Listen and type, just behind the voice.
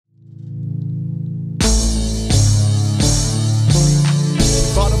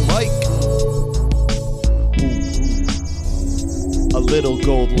little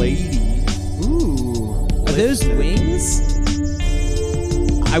gold lady. Ooh. Are those wings?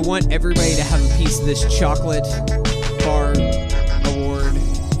 I want everybody to have a piece of this chocolate bar award.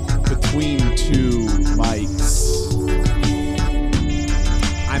 Between two mics.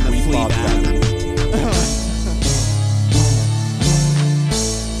 I'm a We flea bought bag. that.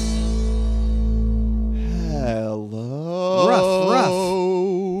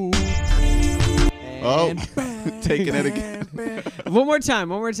 Hello. Oh, taking it again. One more time.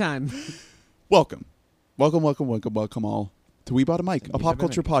 Welcome all to We Bought a Mic, a pop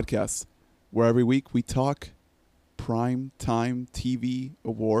culture podcast where every week we talk prime time TV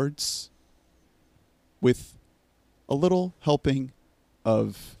awards with a little helping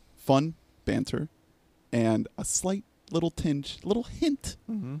of fun banter and a slight little hint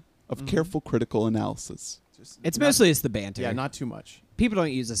of careful critical analysis. It's mostly the banter. Yeah, not too much. People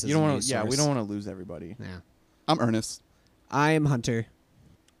don't use this as You don't a want news to. Yeah, we source. don't want to lose everybody. Yeah. I'm Ernest. I am Hunter.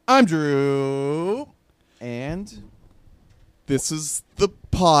 I'm Drew, and This is the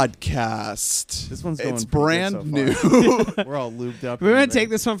podcast. this one's going It's pretty brand good so new. far. We're all lubed up. We're and going to take ready.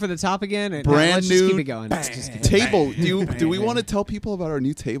 this one for the top again. And Brand let's just new keep it going. Let's just keep it Table. Do we want to tell people about our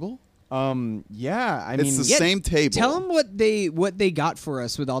new table? Yeah. I mean, It's the Yeah, same table. Tell them what they got for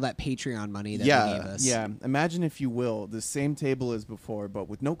us with all that Patreon money that Yeah. they gave us. yeah. Imagine, if you will, the same table as before, but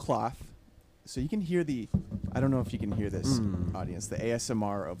with no cloth. So you can hear the. I don't know if you can hear this, audience. The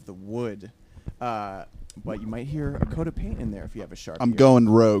ASMR of the wood. But you might hear a coat of paint in there if you have a Sharpie. I'm going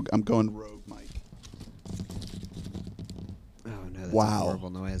rogue, Mike. Oh no, that's Wow. a horrible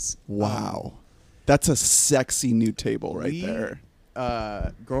noise. Wow. That's a sexy new table right We, there.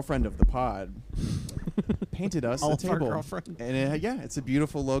 Girlfriend of the pod painted us All a of our table, girlfriend. and it's a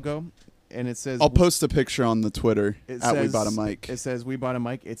beautiful logo, and it says I'll post a picture on the Twitter it at We says- Bought a Mic. It says We Bought a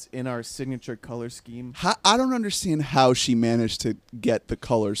Mic. It's in our signature color scheme. I don't understand how she managed to get the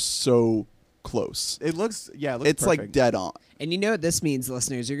colors so close. It looks It's perfect. like dead on. And you know what this means,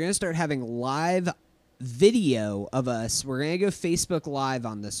 listeners? You're going to start having live video of us. We're going to go Facebook Live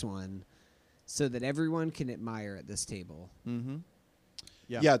on this one so that everyone can admire at this table. Mm-hmm.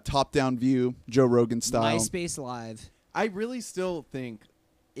 Yeah, top-down view, Joe Rogan style. MySpace Live. I really still think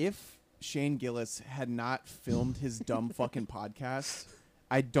if Shane Gillis had not filmed his dumb fucking podcast,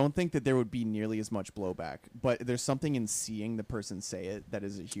 I don't think that there would be nearly as much blowback. But there's something in seeing the person say it that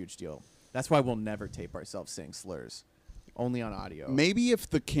is a huge deal. That's why we'll never tape ourselves saying slurs. Only on audio. Maybe if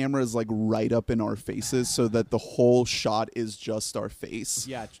the camera is like right up in our faces so that the whole shot is just our face.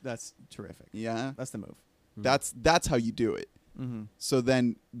 Yeah, that's terrific. Yeah. That's the move. That's how you do it. Mm-hmm. So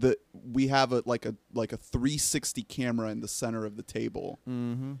then we have a 360 camera in the center of the table,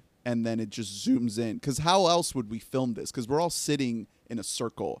 Mm-hmm. and then it just zooms in. Because how else would we film this? Because we're all sitting in a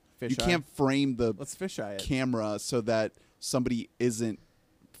circle. You Fisheye. can't frame the Let's fisheye it. camera so that somebody isn't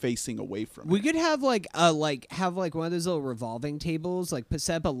facing away from We it. could have one of those little revolving tables, like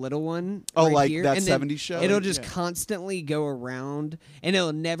set up a little one. Oh, right like here, that and then 70s show? It'll just Yeah. constantly go around, and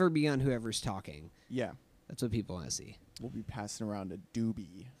it'll never be on whoever's talking. Yeah. That's what people want to see. We'll be passing around a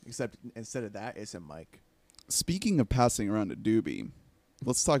doobie. Except instead of that, it's a mic. Speaking of passing around a doobie,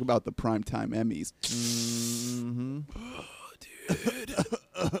 let's talk about the primetime Emmys. Mm-hmm.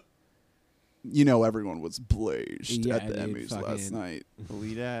 You know everyone was blazed Yeah, at the dude, Emmys last fucking- night.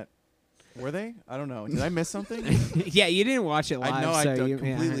 Believe that. Were they? I don't know. Did I miss something? Yeah, you didn't watch it live. I know I so you,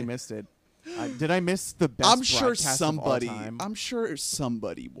 completely missed it. Did I miss the best I'm sure broadcast somebody. of all time? I'm sure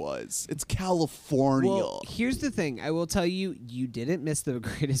somebody was. It's California. Well, here's the thing. I will tell you, you didn't miss the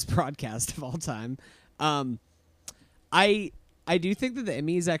greatest broadcast of all time. I do think that the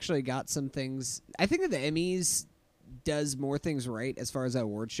Emmys actually got some things. I think that the Emmys does more things right as far as that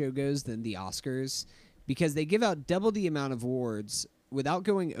award show goes than the Oscars, because they give out double the amount of awards without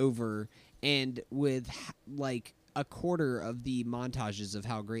going over, and with like a quarter of the montages of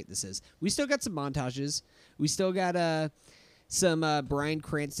how great this is. We still got some montages. We still got some Bryan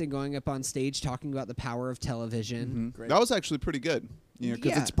Cranston going up on stage talking about the power of television. That was actually pretty good. Because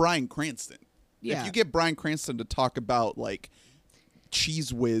Yeah. it's Bryan Cranston. Yeah. If you get Bryan Cranston to talk about like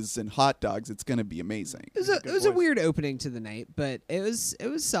Cheese Whiz and hot dogs, it's going to be amazing. It was a weird opening to the night, but it was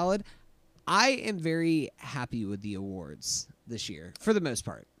solid. I am very happy with the awards this year for the most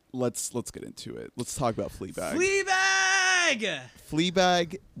part. Let's get into it. Let's talk about Fleabag. Fleabag!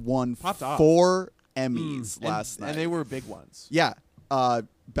 Fleabag won Popped off. 4 Emmys last night. And they were big ones. Yeah.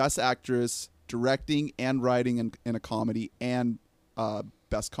 Best Actress, Directing and Writing in a Comedy, and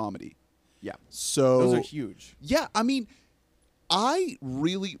Best Comedy. Yeah. So Those are huge. Yeah, I mean,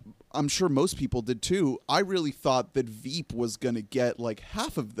 I'm sure most people did too. I really thought that Veep was going to get like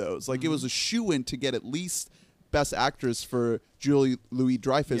half of those. Like it was a shoo-in to get at least Best Actress for Julie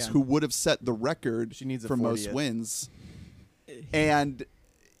Louis-Dreyfus, Yeah. who would have set the record She needs a for most 40th. wins. And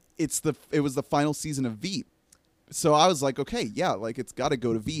it was the final season of Veep. So I was like, okay, yeah, like it's got to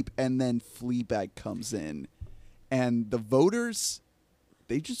go to Veep. And then Fleabag comes in, and the voters,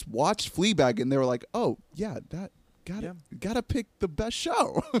 they just watched Fleabag, and they were like, oh yeah, that gotta pick the best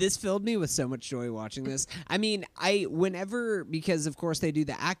show. This filled me with so much joy watching this. I mean, because of course they do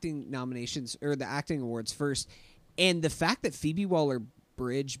the acting nominations or the acting awards first, and the fact that Phoebe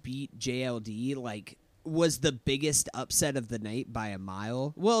Waller-Bridge beat JLD was the biggest upset of the night by a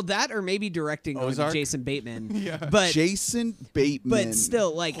mile. Well, that or maybe directing on Ozark? Jason Bateman. Yeah. But Jason Bateman. but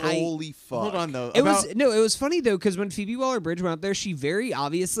still, holy fuck. Hold on though. it was funny though, because when Phoebe Waller-Bridge went out there, she very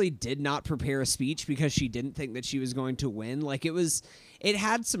obviously did not prepare a speech because she didn't think that she was going to win. It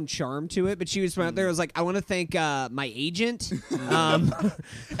had some charm to it, but she was out there. Was like, I want to thank my agent.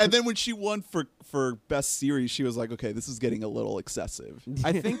 And then when she won for best series, she was like, okay, this is getting a little excessive.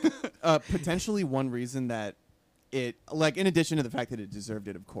 I think potentially one reason that it, in addition to the fact that it deserved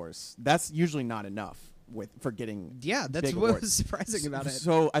it, of course, that's usually not enough for getting Yeah, that's big what awards. was surprising about it.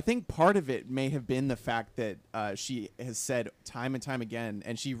 So I think part of it may have been the fact that she has said time and time again,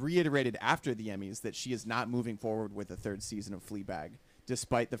 and she reiterated after the Emmys, that she is not moving forward with a third season of Fleabag,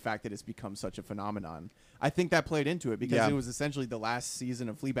 despite the fact that it's become such a phenomenon. I think that played into it because Yeah. it was essentially the last season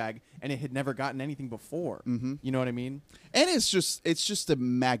of Fleabag, and it had never gotten anything before. Mhm. You know what I mean? And it's just a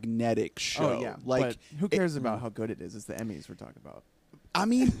magnetic show. Oh yeah. Like but who cares about how good it is? It's the Emmys we're talking about. I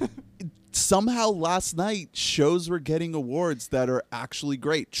mean, somehow last night shows were getting awards that are actually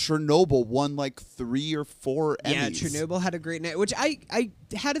great. Chernobyl won 3 or 4 Emmys. Yeah, Chernobyl had a great night, which I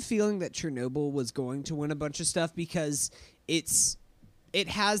had a feeling that Chernobyl was going to win a bunch of stuff because it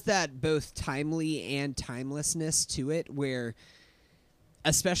has that both timely and timelessness to it, where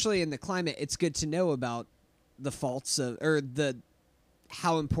especially in the climate, it's good to know about the faults of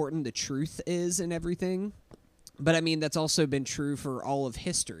how important the truth is and everything. But I mean, that's also been true for all of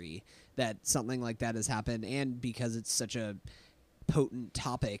history, that something like that has happened, and because it's such a potent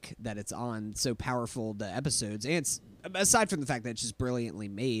topic that it's on, so powerful, the episodes, and aside from the fact that it's just brilliantly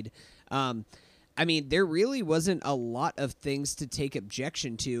made, I mean, there really wasn't a lot of things to take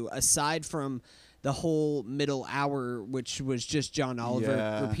objection to, aside from the whole middle hour, which was just John Oliver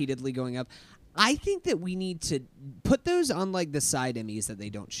Yeah. repeatedly going up. I think that we need to put those on the side Emmys that they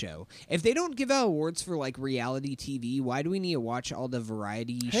don't show. If they don't give out awards for reality TV, why do we need to watch all the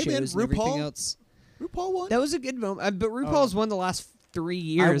variety Hey, shows man, and everything RuPaul else? RuPaul won. That was a good moment, but RuPaul's won the last 3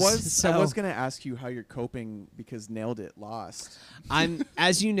 years. I was gonna ask you how you're coping because Nailed It lost. I'm,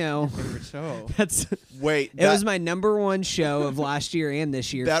 as you know, Favorite show. that's Wait, it was my number one show of last year and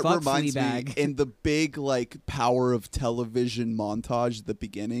this year. that Fuck reminds Fleabag. me, in the big power of television montage at the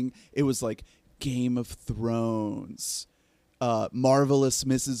beginning, it was Game of Thrones, Marvelous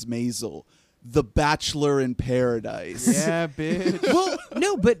Mrs. Maisel, The Bachelor in Paradise. Yeah, bitch. Well,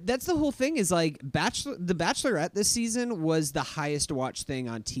 no, but that's the whole thing. Is The Bachelorette this season was the highest watched thing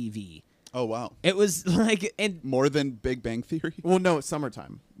on TV. Oh wow, It was and more than Big Bang Theory. Well, no,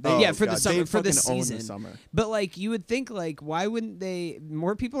 summertime. Oh, yeah, for the God. summer, They for the fucking own season. the summer. But you would think why wouldn't they?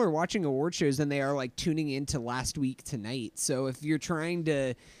 More people are watching award shows than they are tuning into last week tonight. So if you're trying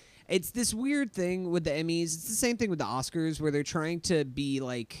to, it's this weird thing with the Emmys. It's the same thing with the Oscars where they're trying to be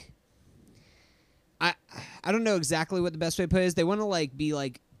I don't know exactly what the best way to put it is. They want to be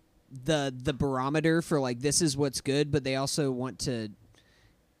the barometer for this is what's good, but they also want to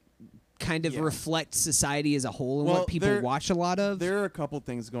kind of Yeah. reflect society as a whole and Well, what people watch a lot of. There are a couple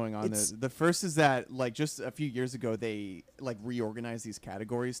things going on there. It's- The first is that just a few years ago they reorganized these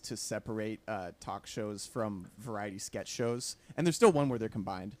categories to separate talk shows from variety sketch shows, and there's still one where they're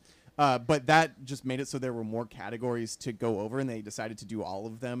combined. But that just made it so there were more categories to go over, and they decided to do all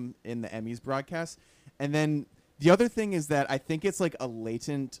of them in the Emmys broadcast. And then the other thing is that I think it's a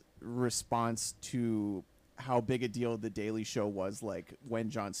latent response to how big a deal The Daily Show was when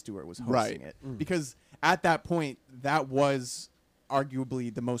Jon Stewart was hosting Right. it. Because at that point, that was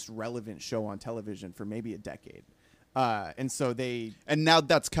arguably the most relevant show on television for maybe a decade. And so And now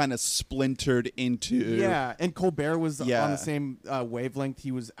that's kind of splintered into yeah, and Colbert was Yeah. on the same wavelength.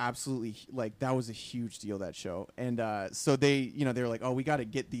 He was absolutely that was a huge deal, that show. And so they were like, oh, we got to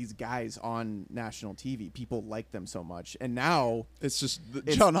get these guys on national TV. People like them so much. And now It's just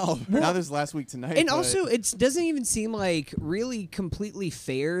It's- John Oliver. now there's Last Week Tonight. And but- also, it doesn't even seem really completely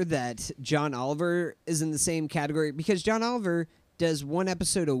fair that John Oliver is in the same category, because John Oliver does one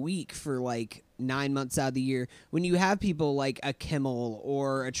episode a week for 9 months out of the year. When you have people like a Kimmel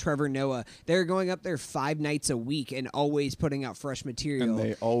or a Trevor Noah, they're going up there 5 nights a week and always putting out fresh material. And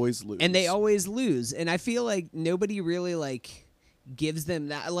they always lose. And they always lose. And I feel like nobody really gives them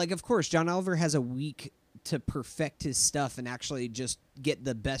that. Like, of course, John Oliver has a week to perfect his stuff and actually just get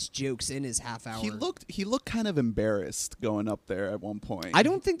the best jokes in his half hour. He looked kind of embarrassed going up there at one point. I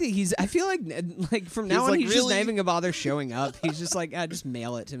don't think that I feel like from now on like, he's just not really? even gonna bother showing up. He's just like, just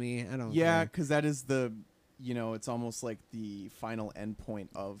mail it to me. I don't. Yeah, care. because that is the, it's almost like the final endpoint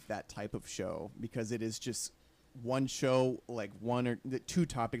of that type of show, because it is just one show, like one or two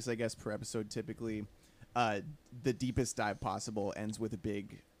topics, I guess, per episode typically. The deepest dive possible ends with a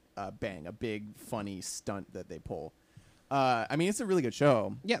big bang, a big funny stunt that they pull. I mean, it's a really good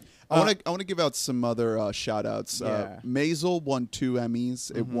show. Yeah. I want to give out some other shout outs. Yeah. Maisel won 2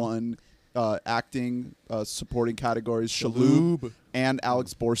 Emmys. It won acting supporting categories. Shalhoub. Shalhoub and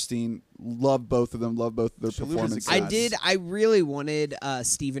Alex Borstein. Love both of them. Love both of their Shalhoub is a performances. good- I did. I really wanted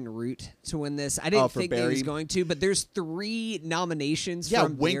Stephen Root to win this. I didn't for think that he was Barry? going to, but there's 3 nominations Yeah,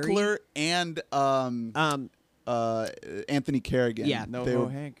 from Winkler and Anthony Kerrigan. Yeah. No They Ho were-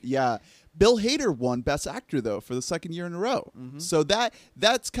 Hank. Yeah. Bill Hader won Best Actor though for the second year in a row. So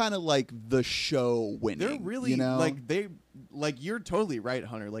that's kind of like the show winning. They're really you're totally right,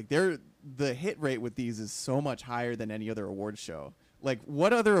 Hunter. Like the hit rate with these is so much higher than any other award show. Like,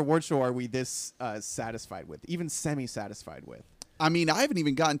 what other award show are we this satisfied with, even semi-satisfied with? I mean, I haven't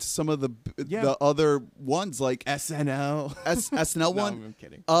even gotten to some of the other ones like SNL. SNL No, one. I'm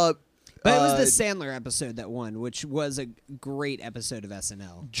kidding. But it was the Sandler episode that won, which was a great episode of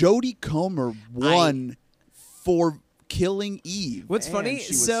SNL. Jodie Comer won for Killing Eve. What's And funny? she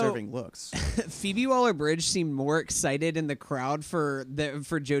was So serving looks. Phoebe Waller-Bridge seemed more excited in the crowd for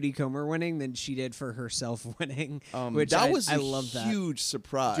Jodie Comer winning than she did for herself winning, which That I was a love that. huge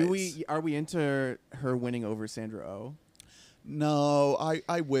surprise. Are we into her winning over Sandra Oh? No,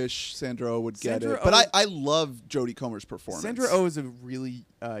 I wish Sandra Oh would get Sandra it, but Oh- I love Jodie Comer's performance. Sandra Oh is a really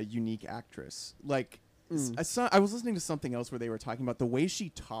unique actress. Like, I was listening to something else where they were talking about the way she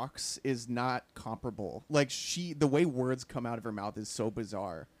talks is not comparable. Like, the way words come out of her mouth is so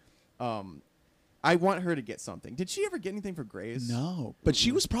bizarre. I want her to get something. Did she ever get anything for Grace? No, but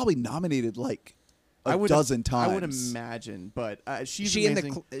she was probably nominated like I a would- dozen times. I would imagine, but she's She in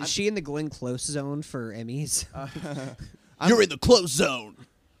amazing. she in the Glenn Close zone for Emmys. You're in the close zone.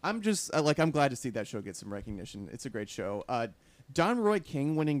 I'm just I'm glad to see that show get some recognition. It's a great show. Don Roy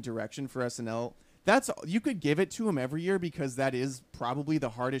King winning direction for SNL. You could give it to him every year because that is probably the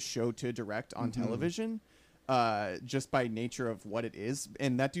hardest show to direct on television, just by nature of what it is.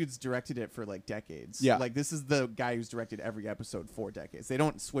 And that dude's directed it for like decades. Yeah. Like, this is the guy who's directed every episode for decades. They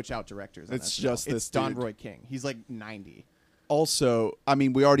don't switch out directors. On It's SNL. just it's this Don dude. Roy King. He's like 90. Also, I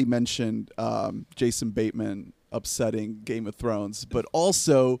mean, we already mentioned Jason Bateman upsetting Game of Thrones, but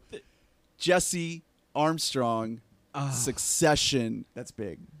also Jesse Armstrong, Succession That's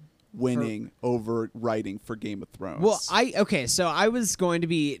big. winning over writing for Game of Thrones. Well, so I was going to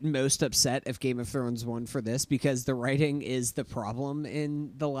be most upset if Game of Thrones won for this because the writing is the problem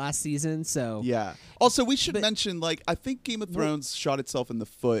in the last season. So yeah. Also, we should mention, like, I think Game of Thrones shot itself in the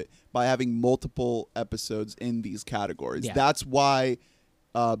foot by having multiple episodes in these categories. Yeah. That's why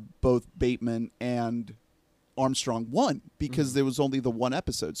both Bateman and Armstrong won, because there was only the one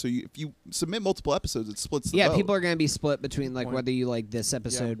episode. So if you submit multiple episodes, it splits the vote. people are going to be split between like Point. whether you like this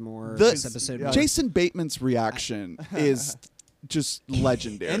episode more, or The- this episode more. Jason Bateman's reaction is just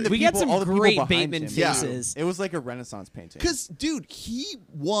legendary. And the We got some all the people great behind Bateman him. faces. It was like a Renaissance painting. Because, dude, he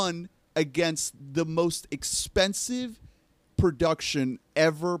won against the most expensive production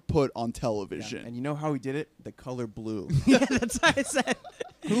ever put on television. And you know how he did it? The color blue. Yeah, that's what I said.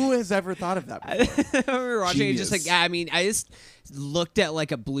 Who has ever thought of that before? we were watching it, just like Genius. I mean, I just looked at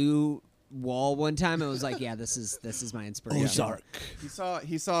like a blue wall one time and was like, yeah, this is my inspiration. Ozark.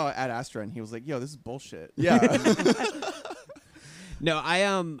 He saw Ad Astra and he was like, "Yo, this is bullshit." Yeah. No,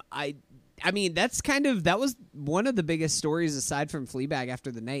 I mean that was one of the biggest stories aside from Fleabag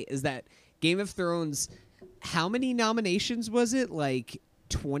after the night is that Game of Thrones. How many nominations was it? Like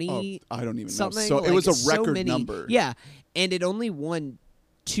 20? I don't even know. something. So it was a so record many. number. Yeah, and it only won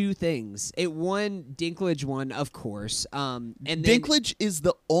 2 things. It won Dinklage won, of course. And then Dinklage is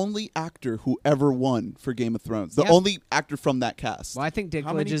the only actor who ever won for Game of Thrones. The Yeah. only actor from that cast. Well, I think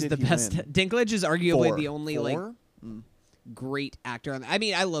How many Dinklage is did the he best. win? Dinklage is arguably 4. the only like 4? great actor on. I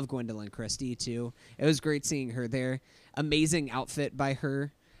mean, I love Gwendolyn Christie too. It was great seeing her there. Amazing outfit by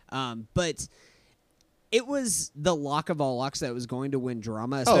her. But it was the lock of all locks that was going to win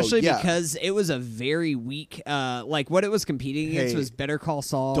drama, especially yeah. because it was a very weak. Like what it was competing against Hey, was Better Call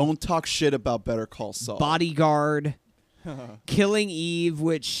Saul, Don't talk shit about Better Call Saul. Bodyguard, Killing Eve,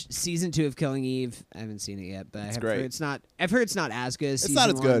 which season 2 of Killing Eve. I haven't seen it yet, but I've great. heard it's not. I've heard it's not as good as It's season not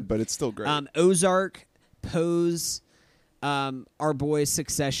as 1. good, but it's still great. Ozark, Pose. Our Boys,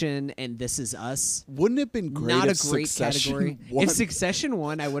 Succession, and This Is Us. Wouldn't it have been great Not if a great Succession category. won? If Succession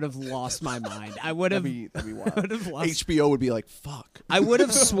won, I would have lost my mind. I would have. That'd be wild. would have lost. HBO would be like, fuck. I would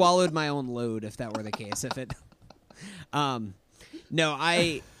have swallowed my own load if that were the case. If it,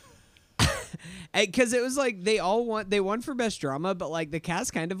 no, because it was like they won for best drama, but like the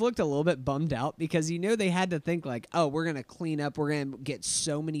cast kind of looked a little bit bummed out because they had to think like, oh, we're gonna clean up, we're gonna get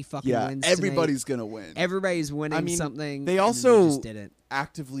so many fucking wins. Everybody's tonight. gonna win. Everybody's winning I mean, something. they and also just didn't.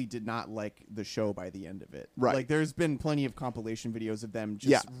 actively did not like the show by the end of it. Right. Like there's been plenty of compilation videos of them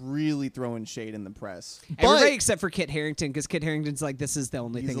just really throwing shade in the press. Everybody except for Kit Harington, because Kit Harington's like, this is the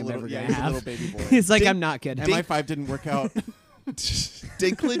only thing I'm ever gonna he's have. a little baby boy. He's like, I'm not good. MI5 didn't work out.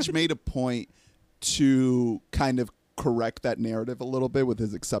 Dinklage made a point to kind of correct that narrative a little bit with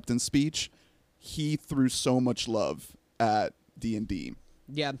his acceptance speech. He threw so much love at D&D.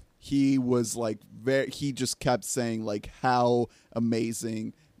 Yeah. He was like he just kept saying like how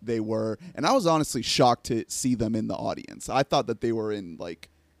amazing they were, and I was honestly shocked to see them in the audience. I thought that they were in like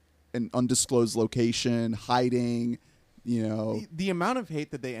an undisclosed location, hiding. You know, the amount of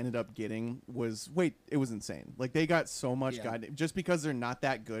hate that they ended up getting was it was insane. Like they got so much just because they're not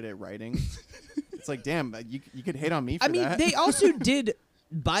that good at writing. It's like, damn, you could hate on me for that. I mean, they also did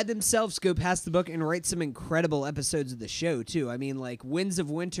by themselves go past the book and write some incredible episodes of the show too. I mean, like Winds of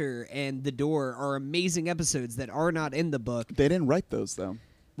Winter and The Door are amazing episodes that are not in the book. they didn't write those though.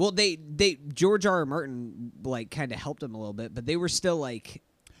 Well, they George R. R. Martin like kind of helped them a little bit, but they were still like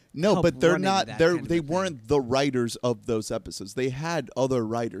No, but they're running not. that They kind of a weren't the writers of those episodes. They had other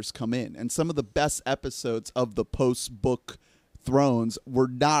writers come in, and some of the best episodes of the post-book Thrones are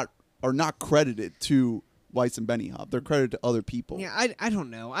not credited to Weiss and Benioff. They're credited to other people. Yeah, I don't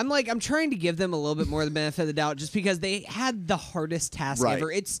know. I'm trying to give them a little bit more of the benefit of the doubt just because they had the hardest task Right.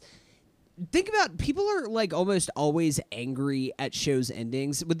 ever. Think about people are like almost always angry at shows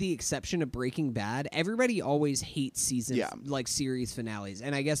endings, with the exception of Breaking Bad. Everybody always hates like series finales,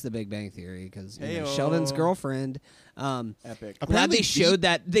 and I guess The Big Bang Theory because Sheldon's girlfriend. Epic. Glad they showed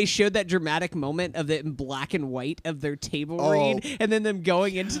that dramatic moment of it in black and white of their table read, and then them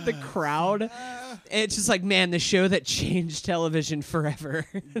going into the crowd. And it's just like, man, the show that changed television forever.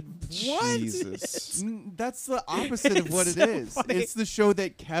 What? Jesus. That's the opposite of what it so is. funny. It's the show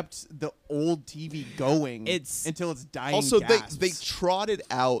that kept the old TV going until it's dying. Also, gasps. they trotted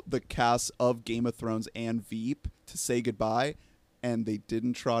out the cast of Game of Thrones and Veep to say goodbye, and they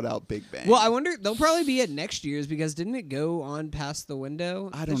didn't trot out Big Bang. Well, I wonder they'll probably be at next year's because didn't it go on past the window?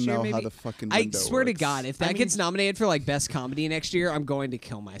 I this don't year, know maybe? how the fucking I window swear to works. God, if that gets nominated for like best comedy next year, I'm going to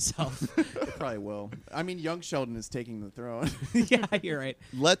kill myself. It probably will. I mean, young Sheldon is taking the throne. Yeah, you're right.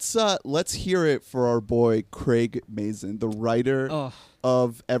 Let's hear it for our boy Craig Mazin, the writer Oh.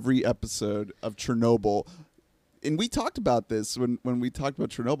 of every episode of Chernobyl. And we talked about this when we talked about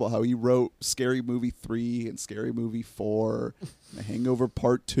Chernobyl, how he wrote Scary Movie 3 and Scary Movie 4, The Hangover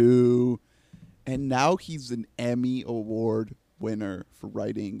Part 2, and now he's an Emmy Award winner for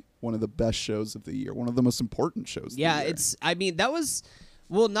writing one of the best shows of the year, one of the most important shows of the year. I mean, that was,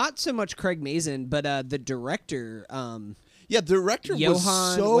 well, not so much Craig Mazin, but the director, Yeah, the director Johan,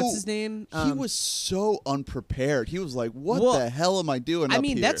 was so... what's his name? He was so unprepared. He was like, what Well, the hell am I doing I up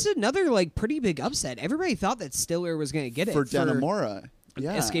mean, here? that's another like pretty big upset. Everybody thought that Stiller was going to get it for Dannemora.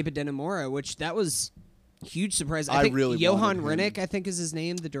 Yeah. Escape at Dannemora, which that was huge surprise. I I think really Johan wanted him. Rennick, I think is his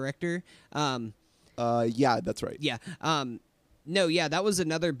name, the director. Yeah, that's right. Yeah. No, yeah, that was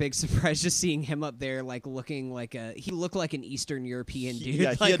another big surprise. Just seeing him up there, like looking like he looked like an Eastern European dude,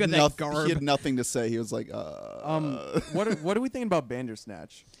 Yeah, like with that garb. he had nothing to say. He was like, What are we thinking about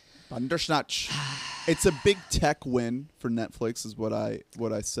Bandersnatch? Bandersnatch. It's a big tech win for Netflix, is what I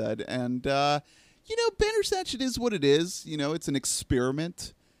said. And Bandersnatch, it is what it is. You know, it's an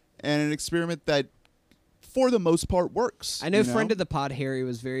experiment, and an experiment that, for the most part, works. I know, friend of the pod Harry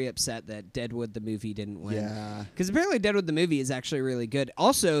was very upset that Deadwood the movie didn't win. Yeah. Because apparently Deadwood the movie is actually really good.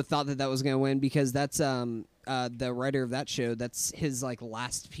 Also thought that was going to win because that's the writer of that show. That's his like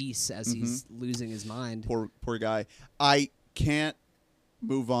last piece as he's losing his mind. Poor guy. I can't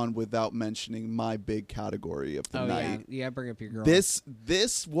move on without mentioning my big category of the night. Yeah, bring up your girl. This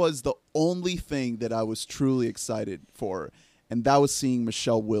was the only thing that I was truly excited for, and that was seeing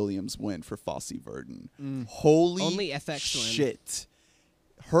Michelle Williams win for Fosse Verdon. Holy Only FX win. shit.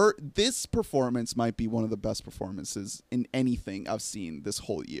 This performance might be one of the best performances in anything I've seen this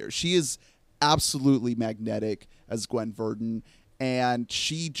whole year. She is absolutely magnetic as Gwen Verdon, and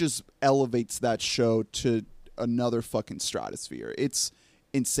she just elevates that show to another fucking stratosphere. It's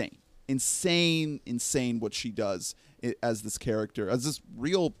insane what she does as this character, as this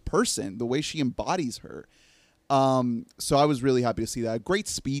real person, the way she embodies her. So I was really happy to see that. Great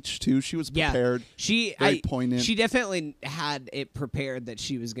speech too. She was prepared. Very poignant. She definitely had it prepared that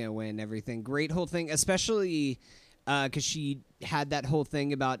she was going to win everything. Great whole thing, especially because she had that whole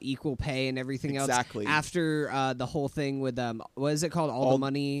thing about equal pay and everything else. Exactly. After the whole thing with what is it called? All the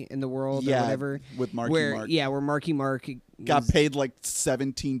money in the world or whatever. With Marky Mark. Yeah, where Marky Mark got paid like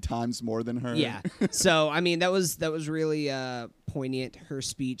 17 times more than her. Yeah. So I mean that was really poignant. Her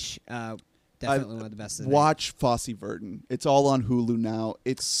speech. Definitely one of the best of the Watch Fosse Verdon. It's all on Hulu now.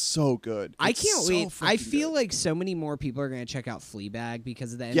 It's so good. I can't wait. I feel good. like so many more people are going to check out Fleabag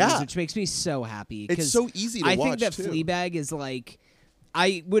because of the Emmys, Yeah. which makes me so happy. It's so easy to I watch, think that too. Fleabag is like,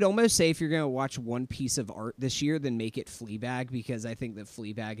 I would almost say if you're going to watch one piece of art this year, then make it Fleabag because I think that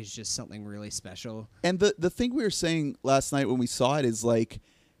Fleabag is just something really special. And the thing we were saying last night when we saw it is like,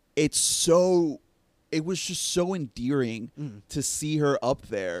 it was just so endearing to see her up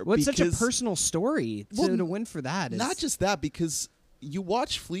there. Well, it's such a because- personal story to win for that. Not just that, because you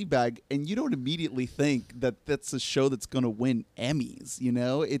watch Fleabag and you don't immediately think that that's a show that's going to win Emmys. You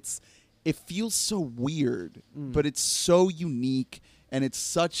know, it feels so weird, but it's so unique and it's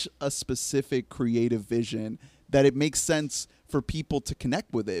such a specific creative vision that it makes sense for people to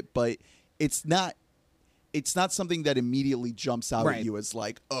connect with it. But it's not something that immediately jumps out at you as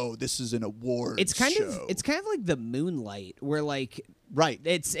like, oh, this is an award It's kind show. of like the Moonlight, where like Right.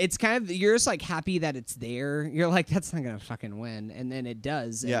 It's kind of you're just like happy that it's there. You're like that's not gonna fucking win, and then it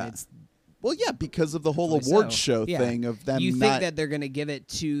does. Yeah. And it's Well, yeah, because of the whole Probably award so. show Yeah. thing of them you not think that they're gonna give it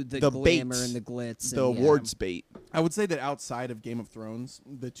to the glamour bait, and the glitz, the and, yeah. awards bait. I would say that outside of Game of Thrones,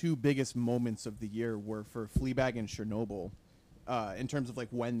 the two biggest moments of the year were for Fleabag and Chernobyl. In terms of like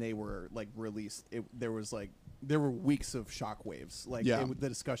when they were like released, there were weeks of shockwaves. Like Yeah. the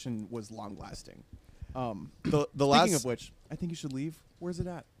discussion was long lasting. The Speaking last of which, I think you should leave. Where's it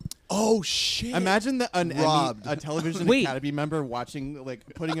at? Oh shit! Imagine that Robbed. a television Wait. academy member watching like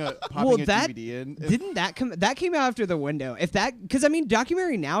popping Well, a that DVD in. didn't that come? That came out after the window. If that, because I mean,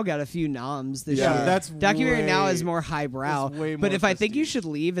 Documentary Now got a few noms this Yeah. year. That's Documentary Now way- is more highbrow. is way But more if I Think You prestige. Should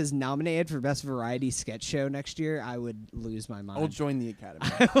Leave is nominated for Best Variety Sketch Show next year, I would lose my I'll mind. join the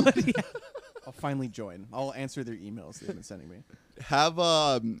academy. I'll finally join. I'll answer their emails they've been sending me. Have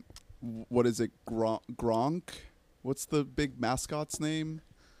what is it? Gronk? What's the big mascot's name?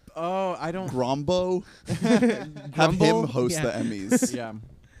 Oh, I don't. Grombo. Have him Grumble? host Yeah. the Emmys. Yeah,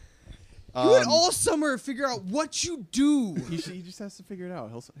 Do it all summer. Figure out what you do. he just has to figure it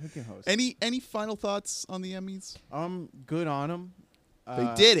out. He can host. Any final thoughts on the Emmys? Good on him.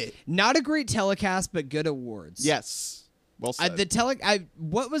 They did it. Not a great telecast, but good awards. Yes. Well said.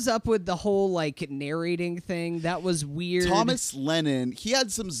 What was up with the whole like narrating thing? That was weird. Thomas Lennon, he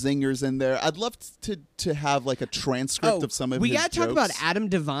had some zingers in there. I'd love to have like a transcript of some of we his gotta talk jokes. about Adam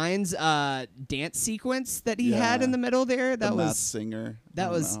Devine's dance sequence that he had Yeah. in the middle there. The That Masked was Singer. I that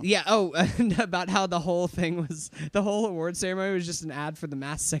don't was know. yeah. Oh, and about how the whole award ceremony was just an ad for the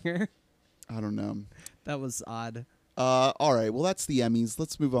Masked Singer. I don't know. That was odd. All right. Well, that's the Emmys.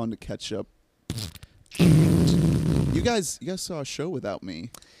 Let's move on to Ketchup. You guys saw a show without me.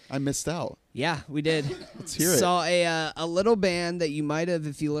 I missed out. Yeah, we did. Let's hear it. Saw a little band that you might have,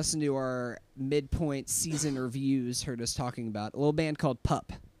 if you listened to our midpoint season reviews, heard us talking about. A little band called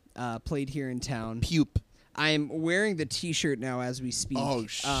Pup. Played here in town. Pupe. I'm wearing the T-shirt now as we speak. Oh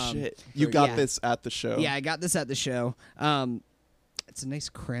shit! You got yeah. this at the show. Yeah, I got this at the show. It's a nice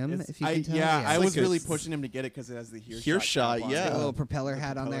creme, if you can tell. I It's was like really a- pushing him to get it because it has the Hearshot, cap on yeah. it. A little propeller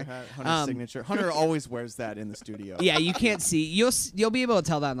hat on Propeller there. hat, Hunter's signature. Hunter always wears that in the studio. Yeah, you can't see. You'll be able to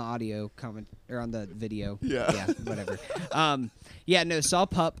tell that on the audio comment or on the video. Yeah. Whatever. Saw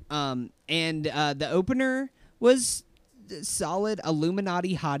Pup. And the opener was solid.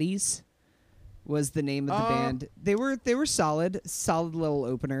 Illuminati Hotties was the name of the band. They were solid little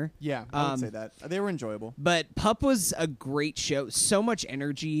opener. Yeah, I would say that they were enjoyable. But Pup was a great show. So much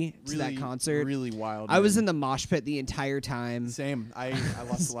energy to that concert. Really wild. I was man. in the mosh pit the entire time. Same. I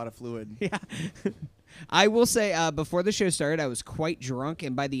lost a lot of fluid. Yeah. I will say, before the show started, I was quite drunk,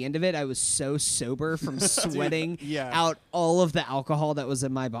 and by the end of it, I was so sober from sweating yeah. out all of the alcohol that was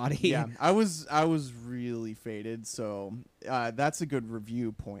in my body. Yeah, I was really faded, so that's a good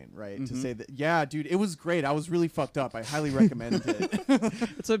review point, right? To say that, yeah, dude, it was great. I was really fucked up. I highly recommend it.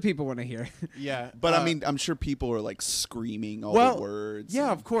 That's what people want to hear. Yeah, But I mean, I'm sure people are like screaming all well, the words. yeah,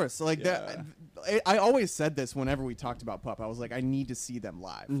 and- of course. Like Yeah. that. I always said this whenever we talked about Pup. I was like, I need to see them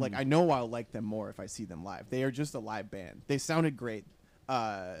live. Like, I know I'll like them more if I see them live. They are just a live band. They sounded great.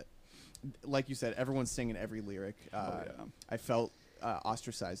 Like you said, everyone's singing every lyric. yeah. I felt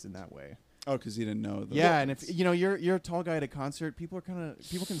ostracized in that way. Oh, because you didn't know. The Yeah, and lyrics. if you're a tall guy at a concert, people can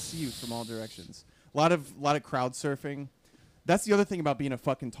see you from all directions. A lot of crowd surfing. That's the other thing about being a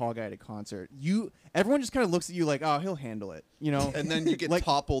fucking tall guy at a concert. Everyone just kind of looks at you like, oh, he'll handle it, you know? And then you get like,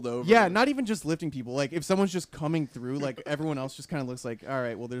 toppled over. Yeah, not even just lifting people. Like, if someone's just coming through, like, everyone else just kind of looks like, all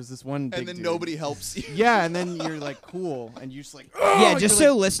right, well, there's this one big And then dude. nobody helps you. Yeah, and then you're like, cool. And you're just like, Yeah, "Ugh," just you're,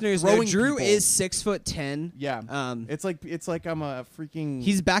 so like, listeners know, throwing Drew people. is 6'10". Yeah. It's like I'm a freaking...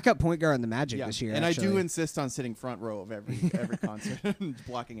 He's backup point guard in the Magic yeah. this year. And I actually. do insist on sitting front row of every concert,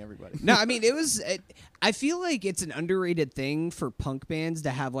 blocking everybody. No, I mean I feel like it's an underrated thing for punk bands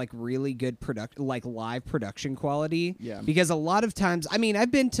to have like really good live production quality. Yeah. Because a lot of times, I mean,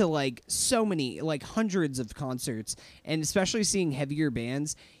 I've been to like so many, like hundreds of concerts, and especially seeing heavier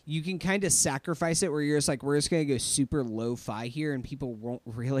bands, you can kind of sacrifice it where you're just like, we're just gonna go super lo-fi here, and people won't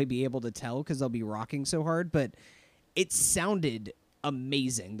really be able to tell because they'll be rocking so hard. But it sounded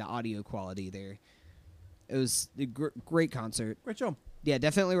amazing, the audio quality there. It was a great concert. Great show. Yeah,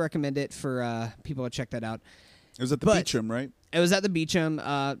 definitely recommend it for people to check that out. It was at the But- Beecham, right? It was at the Beecham.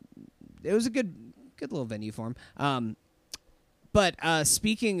 It was a good little venue for him. But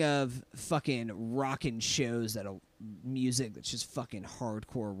speaking of fucking rockin' shows music that's just fucking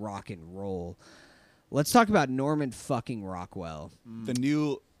hardcore rock and roll, let's talk about Norman fucking Rockwell. The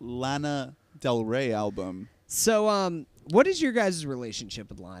new Lana Del Rey album. So, what is your guys' relationship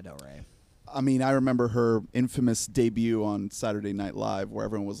with Lana Del Rey? I mean, I remember her infamous debut on Saturday Night Live, where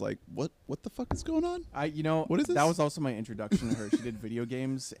everyone was like, "What the fuck is going on?" What is this? That was also my introduction to her. She did video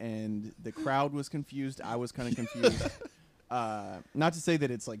games, and the crowd was confused. I was kind of confused. Not to say that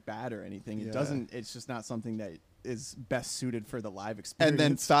it's like bad or anything. It Yeah. doesn't. It's just not something that is best suited for the live experience. And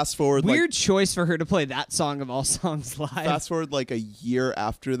then fast forward, Weird choice for her to play that song of all songs live. fast forward like a year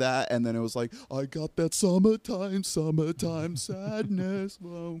after that, and then it was like, "I got that summertime sadness."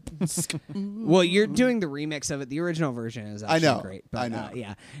 Well, you're doing the remix of it. The original version is I actually know, great. But, I know.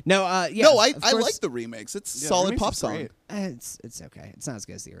 yeah. No, yeah. No, I of course- like the remix. It's a Yeah, the solid remix pop is song. great. It's okay. It's not as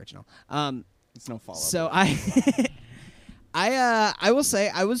good as the original. It's no follow-up. So I will say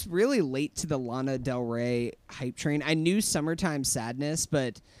I was really late to the Lana Del Rey hype train. I knew Summertime Sadness,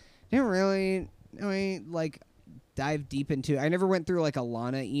 but didn't really like dive deep into it. I never went through like a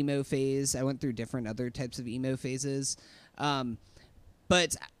Lana emo phase. I went through different other types of emo phases.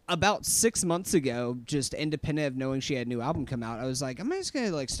 But about 6 months ago, just independent of knowing she had a new album come out, I was like, I'm just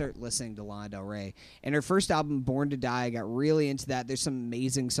gonna like start listening to Lana Del Rey. And her first album, Born to Die, I got really into that. There's some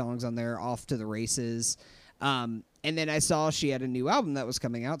amazing songs on there, Off to the Races. And then I saw she had a new album that was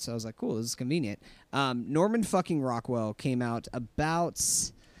coming out, so I was like, cool, this is convenient. Norman fucking Rockwell came out about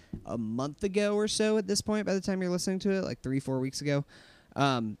a month ago or so at this point, by the time you're listening to it, like 3-4 weeks ago.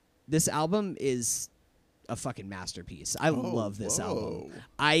 This album is a fucking masterpiece. I love this album.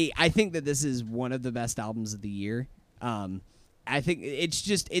 I think that this is one of the best albums of the year. I think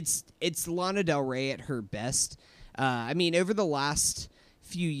it's Lana Del Rey at her best. I mean, over the last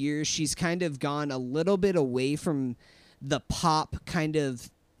few years, she's kind of gone a little bit away from the pop kind of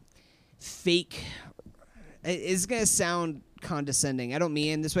fake. It's gonna sound condescending. I don't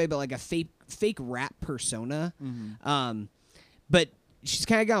mean it this way, but like a fake rap persona. But she's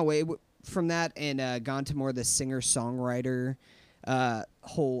kind of gone away from that and gone to more the singer-songwriter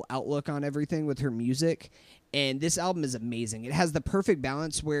whole outlook on everything with her music. And this album is amazing. It has the perfect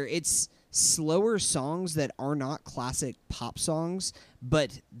balance where it's slower songs that are not classic pop songs,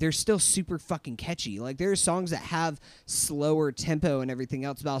 but they're still super fucking catchy. Like, there are songs that have slower tempo and everything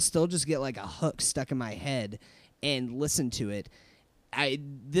else, but I'll still just get like a hook stuck in my head and listen to it.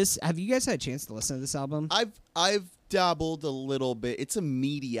 Have you guys had a chance to listen to this album? I've dabbled a little bit. It's a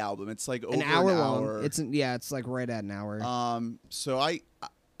meaty album. It's like over an hour long. hour. It's like right at an hour. So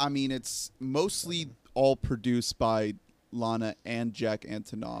I mean, it's mostly all produced by Lana and Jack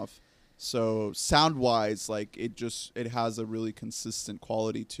Antonoff. So sound-wise, like it has a really consistent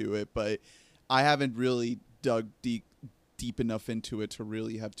quality to it, but I haven't really dug deep enough into it to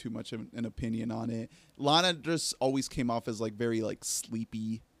really have too much of an opinion on it. Lana just always came off as like very like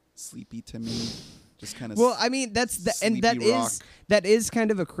sleepy to me. Just kind of well, I mean, that rock. is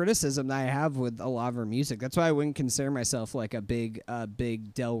kind of a criticism that I have with a lot of her music. That's why I wouldn't consider myself like a big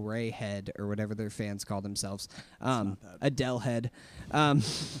Del Rey head or whatever their fans call themselves, a Del head.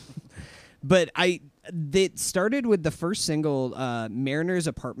 But it started with the first single, Mariner's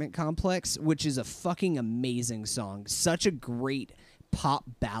Apartment Complex, which is a fucking amazing song. Such a great pop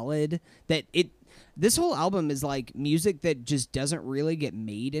ballad that this whole album is like music that just doesn't really get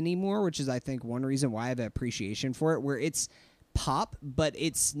made anymore, which is, I think, one reason why I have an appreciation for it, where it's pop, but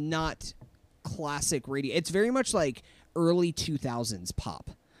it's not classic radio. It's very much like early 2000s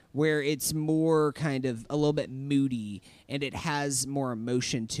pop, where it's more kind of a little bit moody and it has more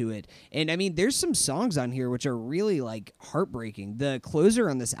emotion to it. And I mean, there's some songs on here which are really like heartbreaking. The closer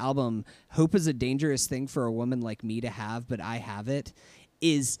on this album, Hope is a Dangerous Thing for a Woman Like Me to Have, But I Have It,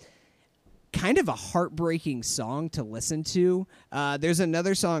 is kind of a heartbreaking song to listen to. There's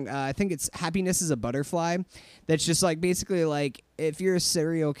another song, I think it's Happiness is a Butterfly, that's just like basically like, if you're a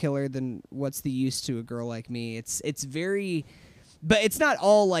serial killer, then what's the use to a girl like me? It's very... But it's not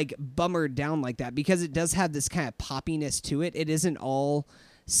all like bummered down like that, because it does have this kind of poppiness to it. It isn't all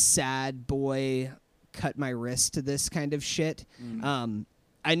sad boy cut my wrist to this kind of shit.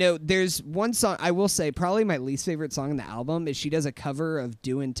 I know there's one song, I will say probably my least favorite song on the album is she does a cover of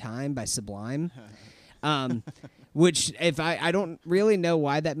Doin' Time by Sublime. Which if I don't really know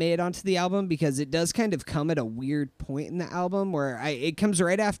why that made it onto the album, because it does kind of come at a weird point in the album where it comes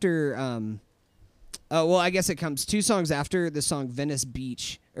right after well, I guess it comes 2 songs after the song Venice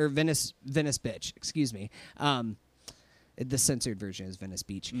Beach, or Venice Bitch, excuse me. The censored version is Venice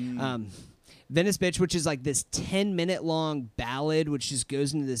Beach. Venice Bitch, which is like this 10-minute long ballad, which just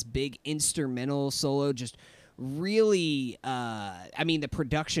goes into this big instrumental solo. Just really, I mean, the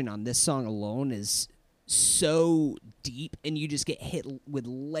production on this song alone is so deep, and you just get hit with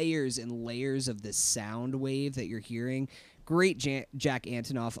layers and layers of this sound wave that you're hearing. Great Jack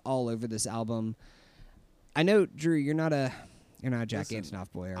Antonoff all over this album. I know, Drew, you're not a Jack Antonoff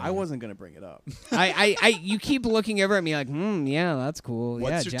boy. I wasn't gonna bring it up. You keep looking over at me like, yeah, that's cool.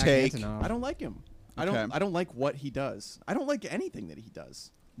 What's yeah, your Jack take? Antonoff. I don't like him. I don't like what he does. I don't like anything that he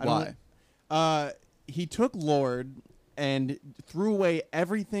does. Why? He took Lorde and threw away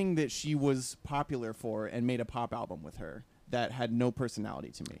everything that she was popular for and made a pop album with her that had no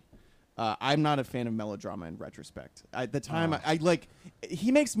personality to me. I'm not a fan of melodrama in retrospect. At the time, I like,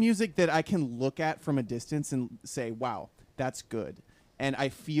 he makes music that I can look at from a distance and say, wow, that's good. And I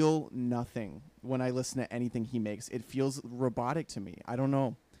feel nothing when I listen to anything he makes. It feels robotic to me. I don't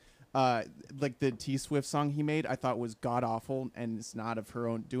know. Like the T-Swift song he made, I thought was god-awful, and it's not of her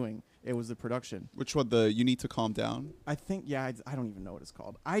own doing. It was the production. Which one? The You Need to Calm Down? I think, yeah, I don't even know what it's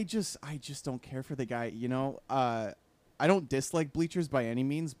called. I just don't care for the guy, you know? I don't dislike Bleachers by any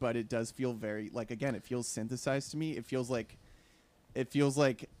means, but it does feel very, like, again, it feels synthesized to me. It feels like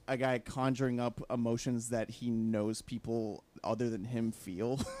a guy conjuring up emotions that he knows people other than him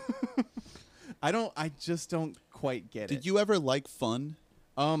feel. I just don't quite get it. Did you ever like Fun?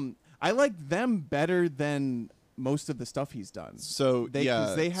 I like them better than most of the stuff he's done. So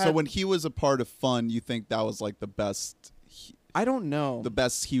so when he was a part of Fun, you think that was like the best? I don't know. The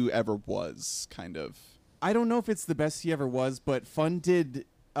best he ever was, kind of. I don't know if it's the best he ever was, but Fun did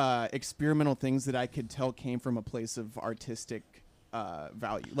experimental things that I could tell came from a place of artistic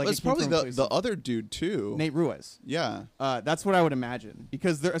value. Like, it's probably the other dude too, Nate Ruiz. Yeah, that's what I would imagine,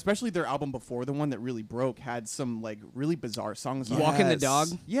 because especially their album before the one that really broke had some like really bizarre songs on it. Walking the Dog.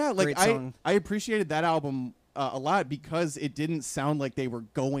 Yeah, like Great song. I appreciated that album a lot because it didn't sound like they were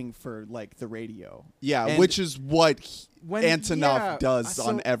going for like the radio. Yeah, and which is what Antonoff does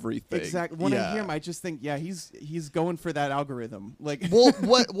on everything. Exactly. When I hear him, I just think, yeah, he's going for that algorithm. Like, well,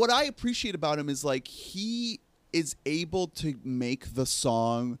 what I appreciate about him is like he is able to make the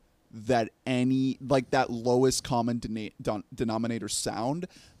song that that lowest common denominator sound,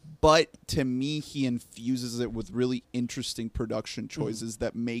 but to me he infuses it with really interesting production choices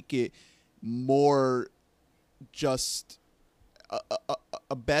that make it more just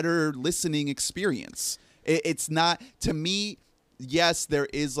a better listening experience. It's not, to me, yes, there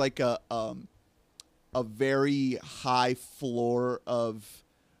is like a very high floor of,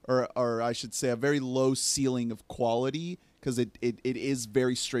 or I should say a very low ceiling of quality, because it is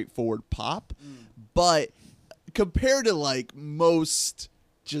very straightforward pop. But compared to like most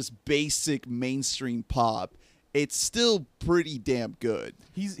just basic mainstream pop, it's still pretty damn good.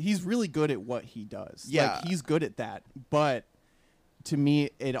 He's really good at what he does. Yeah. Like, he's good at that. But to me,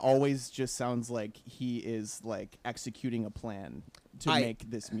 it always just sounds like he is like executing a plan to make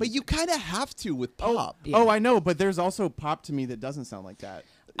this music. But you kind of have to with pop. Yeah. Oh, I know, but there's also pop to me that doesn't sound like that.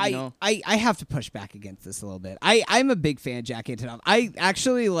 You know? I have to push back against this a little bit. I'm a big fan of Jack Antonoff. I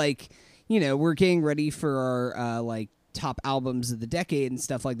actually we're getting ready for our like top albums of the decade and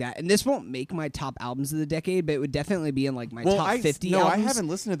stuff like that. And this won't make my top albums of the decade, but it would definitely be in like my top 50 No, albums. I haven't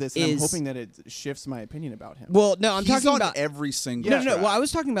listened to this, and I'm hoping that it shifts my opinion about him. Well, no, I'm He's talking on about every single No. track. Well, I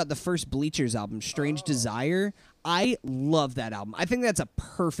was talking about the first Bleachers album, Strange Desire. I love that album. I think that's a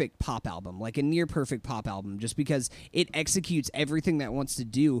perfect pop album, like a near perfect pop album, just because it executes everything that it wants to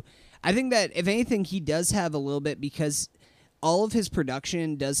do. I think that if anything, he does have a little bit, because all of his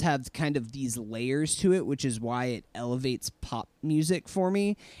production does have kind of these layers to it, which is why it elevates pop music for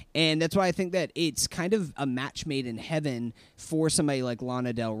me. And that's why I think that it's kind of a match made in heaven for somebody like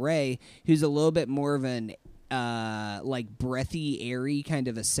Lana Del Rey, who's a little bit more of an like breathy, airy kind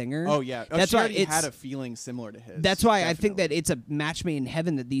of a singer. Oh yeah, that's she why already had a feeling similar to his. That's why I think definitely. that it's a match made in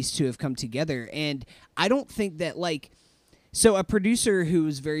heaven that these two have come together. And I don't think that so a producer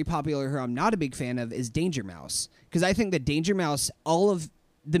who's very popular who I'm not a big fan of is Danger Mouse, because I think that Danger Mouse, all of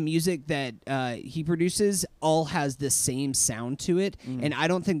the music that he produces all has the same sound to it, and I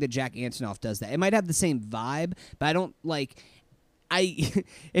don't think that Jack Antonoff does that. It might have the same vibe, but I don't like.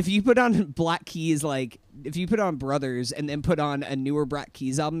 If you put on Black Keys, if you put on Brothers and then put on a newer Black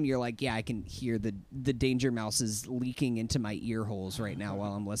Keys album, you're like, yeah, I can hear the Danger Mouses leaking into my ear holes right now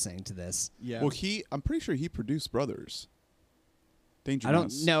while I'm listening to this. Yeah. Well, I'm pretty sure he produced Brothers. Danger I don't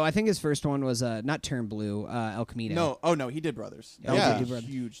Mouse. know. I think his first one was not Turn Blue, El Camino. No, oh no, he did Brothers. That Yeah. was He a did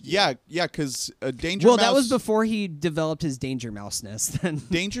huge deal. Yeah, because Danger Well, Mouse. that was before he developed his Danger Mouseness. Then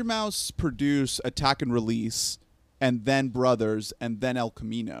Danger Mouse produced Attack and Release, and then Brothers, and then El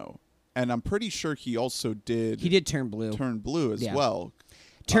Camino. And I'm pretty sure he also did. he did Turn Blue. Turn Blue as Yeah. well.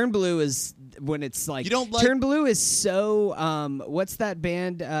 Turn Blue is when it's like You don't like- Turn Blue is so what's that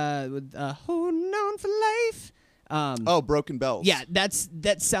band with Holding On for Life? Oh, Broken Bells. Yeah,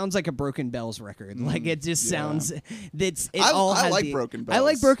 that sounds like a Broken Bells record. Like it just yeah. sounds it I all has like the- Broken I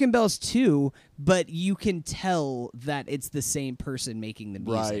like Bells. Broken Bells too, but you can tell that it's the same person making the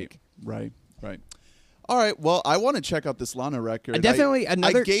music. Right. All right. Well, I want to check out this Lana record. Definitely I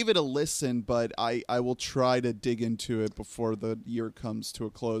another- gave it a listen, but I will try to dig into it before the year comes to a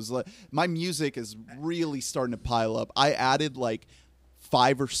close. My music is really starting to pile up. I added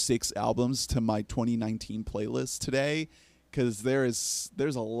 5 or 6 albums to my 2019 playlist today because there's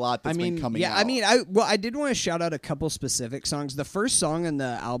a lot that's been coming out. I did want to shout out a couple specific songs. The first song on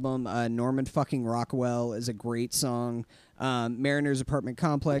the album, Norman fucking Rockwell, is a great song. Mariner's Apartment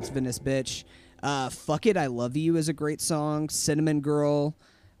Complex, Venice Bitch. Fuck It, I Love You is a great song. Cinnamon Girl,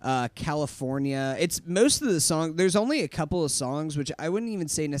 California. It's most of the song. There's only a couple of songs which I wouldn't even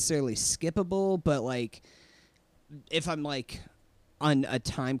say necessarily skippable, but if I'm on a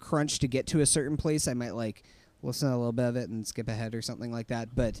time crunch to get to a certain place, I might listen to a little bit of it and skip ahead or something like that.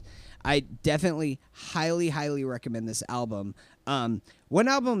 But I definitely highly recommend this album. One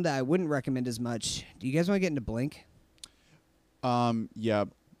album that I wouldn't recommend as much. Do you guys want to get into Blink? Yeah,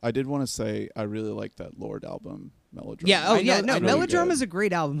 I did want to say I really like that Lord album, Melodrama. Yeah. Oh, I yeah. know- No, I know Melodrama good. is a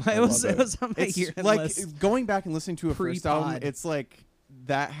great album. I It was love it. on my It's year like list. going back and listening to a first album. Pre-pod. It's like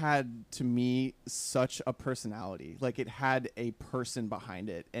that had to me such a personality. Like it had a person behind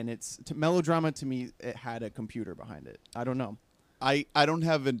it, and Melodrama to me it had a computer behind it. I don't know. I don't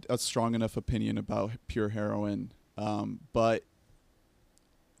have a strong enough opinion about Pure Heroine, but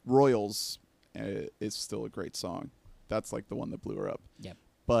Royals is still a great song. That's the one that blew her up. Yep.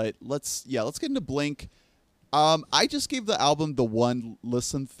 But let's get into Blink. I just gave the album the one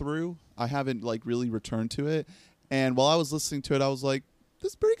listen through. I haven't really returned to it. And while I was listening to it, I was like,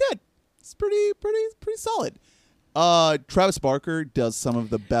 this is pretty good. It's pretty solid. Travis Barker does some of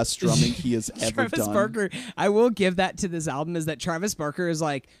the best drumming he has ever Travis done. Barker, I will give that to this album, is that Travis Barker is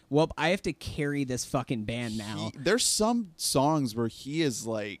well, I have to carry this fucking band now. There's some songs where he is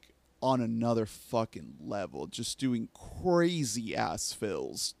on another fucking level, just doing crazy ass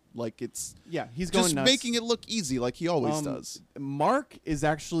fills. It's Yeah, he's going just nuts. making it look easy like he always does. Mark is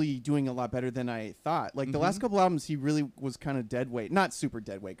actually doing a lot better than I thought. The last couple albums, he really was kind of dead weight. Not super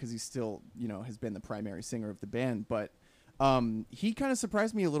dead weight because he still, has been the primary singer of the band. But he kind of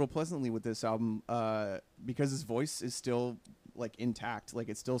surprised me a little pleasantly with this album because his voice is still intact.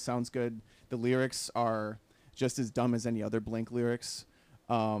 It still sounds good. The lyrics are just as dumb as any other Blink lyrics.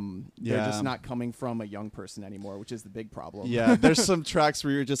 They're Yeah. just not coming from a young person anymore, which is the big problem. Yeah, there's some tracks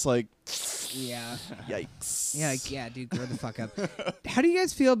where you're just Yeah. yikes. Yeah, dude, grow the fuck up. How do you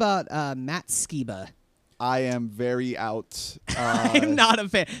guys feel about Matt Skiba? I am very out. I'm not a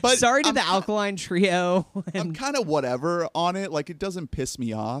fan. but Sorry to I'm the ki- Alkaline Trio. I'm kind of whatever on it. It doesn't piss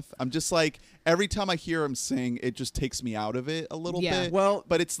me off. I'm just every time I hear him sing, it just takes me out of it a little Yeah. bit. Well,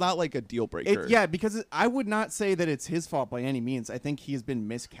 but it's not a deal breaker. Because I would not say that it's his fault by any means. I think he has been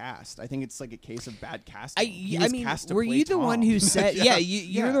miscast. I think it's a case of bad casting. He was cast to were play you the Tom. one who said? Yeah.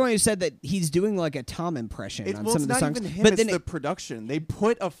 You're Yeah. the one who said that he's doing a Tom impression on Well, some it's of the not songs. even him. But It's then the production. They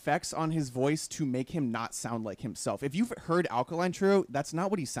put effects on his voice to make him not not sound like himself. If you've heard Alkaline Trio, that's not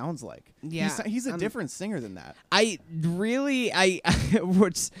what he sounds like. Yeah, he's a different singer than that.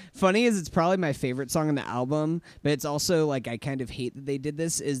 What's funny is it's probably my favorite song on the album, but it's also like I kind of hate that they did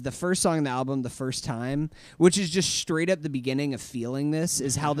this. Is the first song on the album, The First Time, which is just straight up the beginning of Feeling This,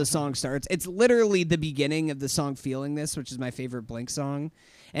 is how the song starts. It's literally the beginning of the song Feeling This, which is my favorite Blink song.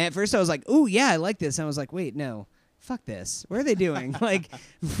 And at first I was like, "Ooh, yeah, I like this." And I was like, "Wait, no. Fuck this. What are they doing?" Like,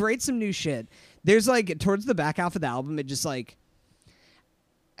 write some new shit. There's like towards the back half of the album, it just like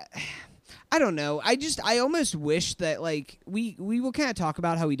I don't know. I almost wish that like we will kind of talk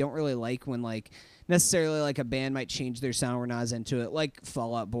about how we don't really like when like necessarily like a band might change their sound. We're not as into it, like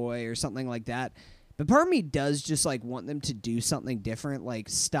Fall Out Boy or something like that. But part of me does just like want them to do something different. Like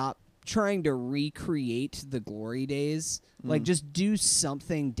stop trying to recreate the glory days. Like just do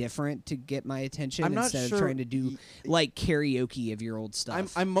something different to get my attention I'm not instead sure of trying to do like karaoke of your old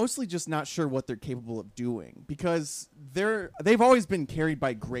stuff. I'm mostly just not sure what they're capable of doing because they've always been carried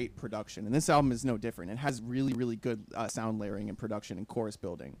by great production, and this album is no different. It has really, really good sound layering and production and chorus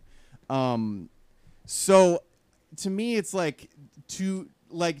building. So to me, it's like to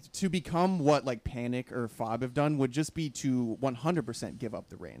become what like Panic or Fob have done would just be to 100% give up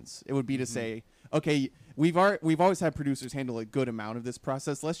the reins. It would be to say, okay, we've always had producers handle a good amount of this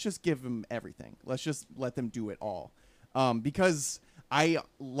process. Let's just give them everything. Let's just let them do it all. Because I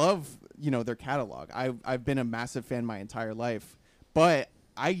love, their catalog. I've been a massive fan my entire life, but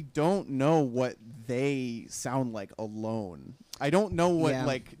I don't know what they sound like alone. I don't know what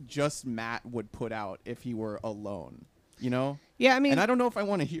like just Matt would put out if he were alone. Yeah, I mean, and I don't know if I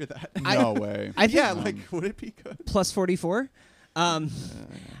want to hear that. No way. I think, like, would it be good? Plus 44.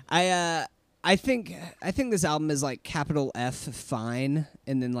 I think this album is like capital F fine,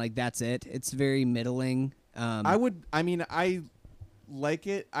 and then like that's it. It's very middling. I like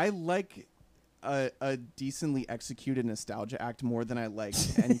it. I like a decently executed nostalgia act more than I like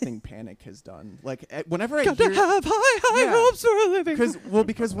anything Panic has done. Like whenever I Got hear, to have high hopes for a living.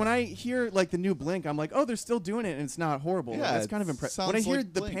 Because when I hear like the new Blink, I'm like, oh, they're still doing it and it's not horrible. Yeah, Like, that's kind of impressive. When I sounds hear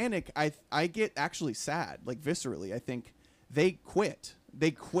like the Blink. Panic, I get actually sad, like viscerally. I think they quit. They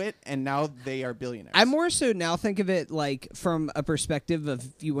quit and now they are billionaires. I more so now think of it like from a perspective of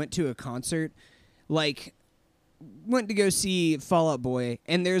if you went to a concert, like went to go see Fall Out Boy,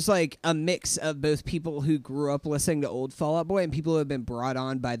 and there's like a mix of both people who grew up listening to old Fall Out Boy and people who have been brought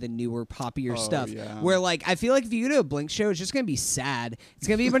on by the newer, poppier stuff. Yeah. Where like I feel like if you go to a Blink show, it's just gonna be sad. It's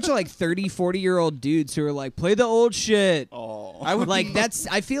gonna be a bunch of like 30, 40-year-old dudes who are like, play the old shit. Oh. I would Like be, that's.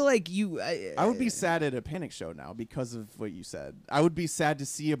 I feel like you. I would be sad at a Panic show now because of what you said. I would be sad to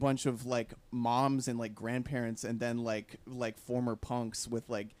see a bunch of like moms and like grandparents and then like former punks with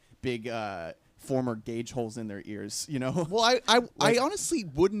like big former gauge holes in their ears, Well, I honestly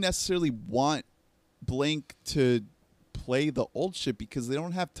wouldn't necessarily want Blink to play the old shit because they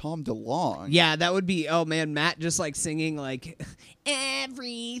don't have Tom DeLonge. Yeah, that would be. Oh man, Matt just like singing like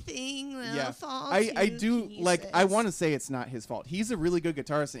everything will fall. I to do like. I pieces." want to say it's not his fault. He's a really good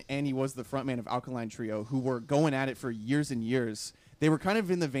guitarist, and he was the frontman of Alkaline Trio, who were going at it for years and years. They were kind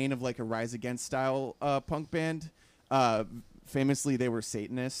of in the vein of like a Rise Against style punk band. Famously, they were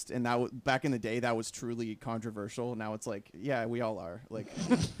Satanist, and back in the day, that was truly controversial. Now it's like, yeah, we all are. Like,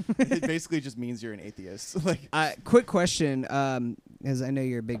 it basically just means you're an atheist. Like, Quick question, as I know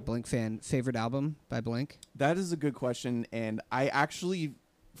you're a big Blink fan. Favorite album by Blink? that is a good question, and I actually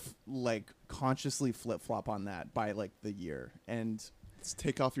consciously flip flop on that by like the year. And Let's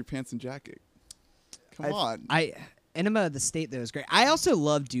take off your pants and jacket. Come on. Enema of the State though is great. I also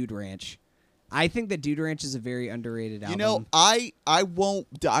love Dude Ranch. I think that Dude Ranch is a very underrated album. I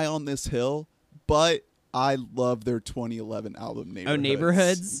won't die on this hill, but I love their 2011 album, Neighborhoods. Oh,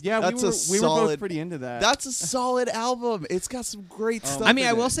 Neighborhoods? yeah, That's we were solid- both pretty into that. That's a solid album. It's got some great stuff. I mean, in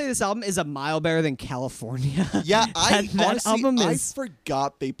I will it. say this album is a mile better than California. Yeah, I that honestly, album I is.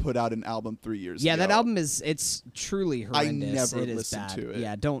 forgot they put out an album 3 years Yeah, ago. that album it's truly horrendous. never It is listened bad. to it.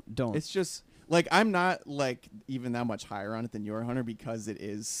 Yeah, don't. It's just like I'm not like even that much higher on it than Your Hunter because it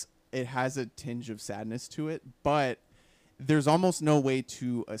has a tinge of sadness to it, but there's almost no way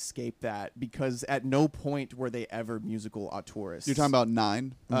to escape that because at no point were they ever musical auteurs. You're talking about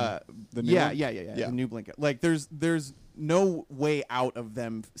 9? The new yeah, one? yeah. The new Blink. Like there's no way out of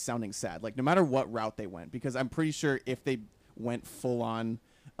them sounding sad. Like no matter what route they went, because I'm pretty sure if they went full on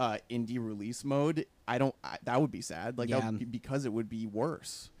indie release mode, that would be sad. Like that would be, because it would be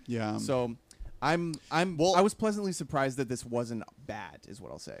worse. Yeah. So I was pleasantly surprised that this wasn't bad, is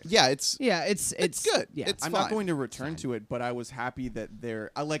what I'll say. Yeah, it's it's good. Yeah, It's I'm fine. not going to return to it, but I was happy that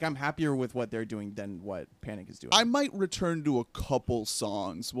I'm happier with what they're doing than what Panic is doing. I might return to a couple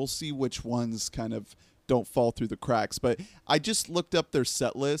songs. We'll see which ones kind of don't fall through the cracks. But I just looked up their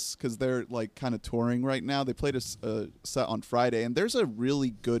set list because they're like kind of touring right now. They played a set on Friday, and there's a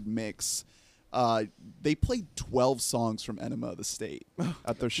really good mix. They played 12 songs from Enema of the State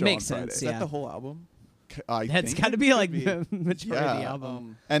at their show Makes on Friday. sense, Is yeah. that the whole album? That's got to it be could like be. the majority of the Yeah.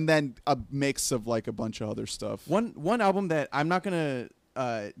 album. And then a mix of like a bunch of other stuff. One album that I'm not gonna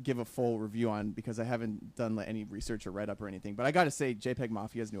give a full review on because I haven't done like, any research or read up or anything. But I gotta say, JPEG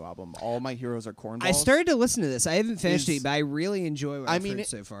Mafia's new album, All My Heroes Are Cornballs. I started to listen to this. I haven't finished is- it, but I really enjoy what I've mean, heard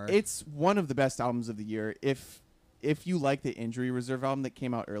so far. It's one of the best albums of the year. If you like the Injury Reserve album that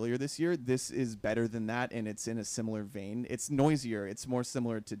came out earlier this year, this is better than that, and it's in a similar vein. It's noisier. It's more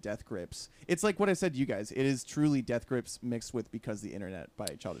similar to Death Grips. It's like what I said to you guys. It is truly Death Grips mixed with Because the Internet by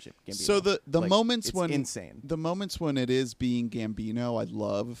Childish Gambino. So the Like, moments it's when insane. the moments when it is being Gambino, I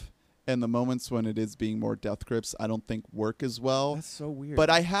love, and the moments when it is being more Death Grips, I don't think work as well. That's so weird.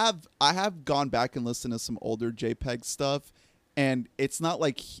 But I have gone back and listened to some older JPEG stuff, and it's not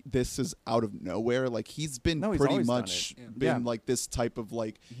like this is out of nowhere. Like he's been No, he's pretty always done much it. Yeah. been Yeah. like this type of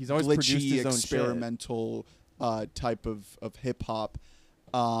like He's always produced glitchy his own shit. experimental type of hip hop.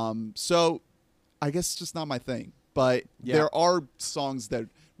 So I guess it's just not my thing. But Yeah. there are songs that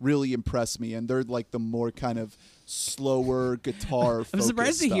really impress me, and they're like the more kind of slower guitar. I'm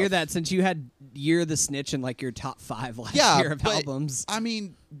surprised to hear stuff. that since you had Year of the Snitch in like your top 5 last Yeah, year of but, albums. I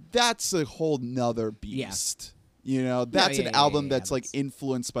mean, that's a whole nother beast. You know, that's yeah, an yeah, album yeah, that's like that's-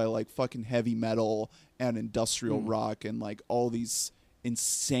 influenced by like fucking heavy metal and industrial rock and like all these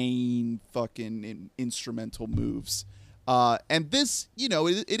insane fucking instrumental moves. And this, you know,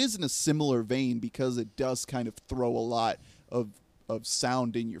 it is in a similar vein because it does kind of throw a lot of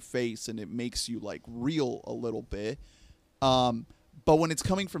sound in your face and it makes you like reel a little bit. But when it's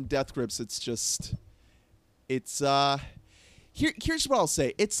coming from Death Grips, it's just, here's what I'll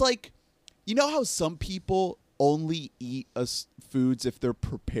say. It's like, you know how some people only eat foods if they're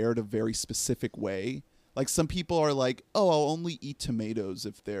prepared a very specific way? Like some people are like, oh, I'll only eat tomatoes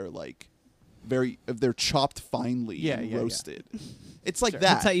if they're like if they're chopped finely and roasted. It's like that.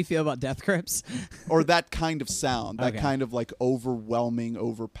 That's how you feel about Death Grips? Or that kind of sound, that Okay. kind of like overwhelming,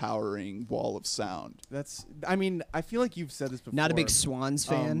 overpowering wall of sound. That's. I mean, I feel like you've said this before. Not a big Swans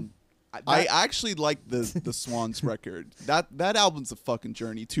fan? I actually like the Swans record. That album's a fucking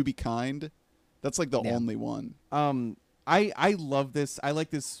journey. To Be Kind, that's like the Yeah. only one. I love this. I like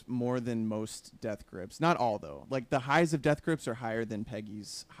this more than most Death Grips. Not all though. Like the highs of Death Grips are higher than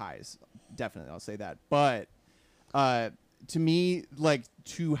Peggy's highs. Definitely, I'll say that. But to me, like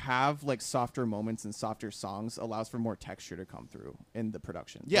to have like softer moments and softer songs allows for more texture to come through in the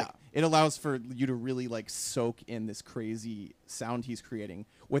production. Yeah. Like, it allows for you to really like soak in this crazy sound he's creating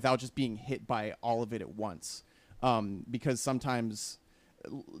without just being hit by all of it at once. Because sometimes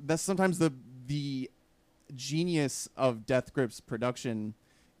the genius of Death Grips production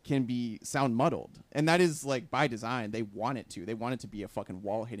can be sound muddled, and that is like by design. They want it to be a fucking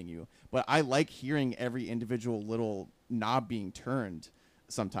wall hitting you, but I like hearing every individual little knob being turned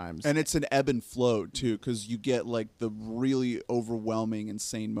sometimes. And it's an ebb and flow too, because you get like the really overwhelming,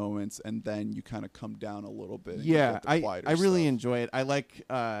 insane moments, and then you kind of come down a little bit. And you yeah, get the I quieter really stuff. enjoy it. I like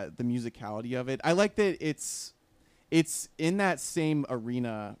the musicality of it. I like that it's in that same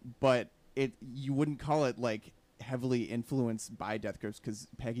arena, but you wouldn't call it like heavily influenced by Death Grips because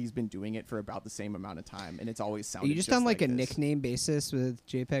Peggy's been doing it for about the same amount of time, and it's always Are sounded you just on like a this. nickname basis with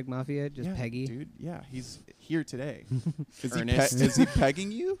JPEG Mafia? Just Yeah, Peggy? dude. Yeah, he's here today. Is is he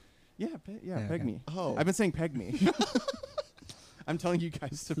pegging you? Yeah, Yeah, peg okay. me. Oh. I've been saying peg me. I'm telling you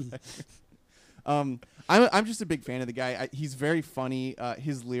guys to peg. I'm just a big fan of the guy. He's very funny.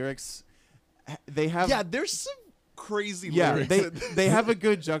 His lyrics, they have Yeah, there's some crazy yeah, lyrics. they have a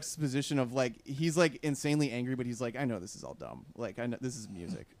good juxtaposition of like he's like insanely angry, but he's like, I know this is all dumb. Like I know this is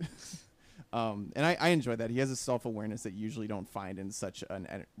music. And I enjoy that. He has a self-awareness that you usually don't find in such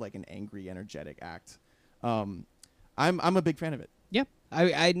an angry, energetic act. I'm a big fan of it. Yeah.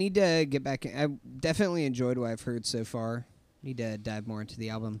 I need to get back. I definitely enjoyed what I've heard so far. Need to dive more into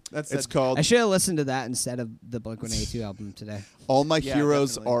the album. It's called I should have listened to that instead of the Blink-182 album today. All My Yeah,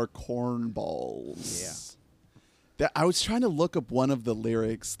 Heroes definitely. Are Cornballs. Yeah. That I was trying to look up one of the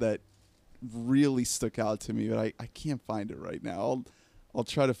lyrics that really stuck out to me, but I can't find it right now. I'll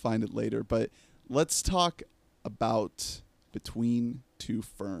try to find it later. But let's talk about Between Two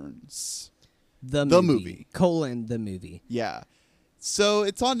Ferns. The movie. Colon the movie. Yeah. So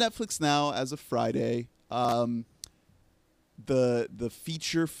it's on Netflix now as of Friday. The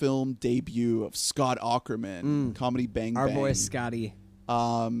feature film debut of Scott Aukerman, Comedy Bang Our Bang. boy Scotty.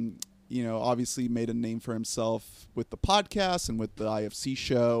 You know, obviously made a name for himself with the podcast and with the IFC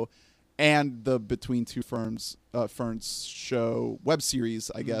show. and the Between Two Ferns show web series,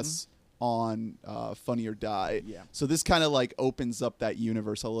 I guess, on Funny or Die. Yeah. So this kind of like opens up that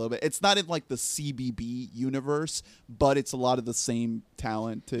universe a little bit. It's not in like the CBB universe, but it's a lot of the same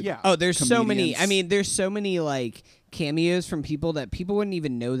talented. Yeah. Oh, there's so many. comedians. I mean, there's so many like cameos from people that people wouldn't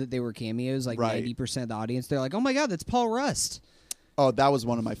even know that they were cameos. Like Right. 90% of the audience, they're like, "Oh my god, that's Paul Rust." Oh, that was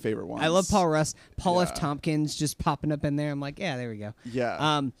one of my favorite ones. I love Paul Rust. Paul F. Yeah. Tompkins just popping up in there. I'm like, yeah, there we go.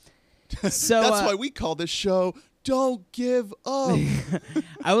 Yeah. So That's why we call this show "Don't Give Up."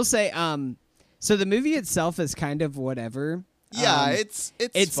 I will say, so the movie itself is kind of whatever. Yeah, it's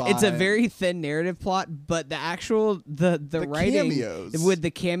It's a fine. very thin narrative plot, but the actual the writing cameos. with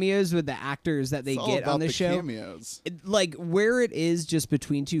the cameos with the actors that they It's all get about on the show, cameos. like where it is just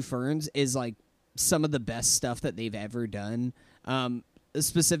Between Two Ferns is like some of the best stuff that they've ever done.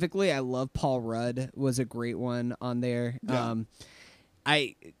 Specifically, I love Paul Rudd was a great one on there. Yeah.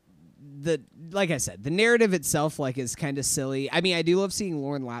 Like I said, the narrative itself like is kind of silly. I mean, I do love seeing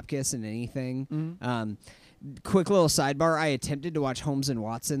Lauren Lapkus in anything. Quick little sidebar: I attempted to watch Holmes and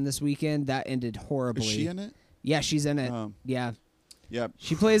Watson this weekend. That ended horribly. Is she in it? Yeah, she's in it. Yeah, Yeah.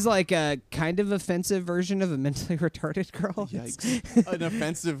 she plays like a kind of offensive version of a mentally retarded girl. Yikes. An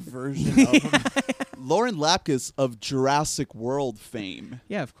offensive version of him. Lauren Lapkus of Jurassic World fame.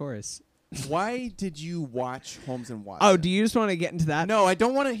 Yeah, of course. Why did you watch Holmes and Watson? Oh, do you just want to get into that? No, I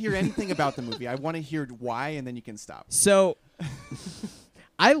don't want to hear anything about the movie. I want to hear why, and then you can stop. So,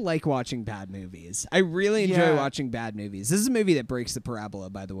 I like watching bad movies. I really enjoy Yeah. watching bad movies. This is a movie that breaks the parabola,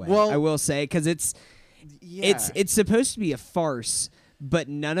 by the way. Well- I will say, because it's Yeah. it's supposed to be a farce, but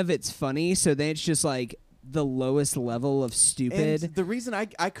none of it's funny. So then it's just like the lowest level of stupid. And the reason I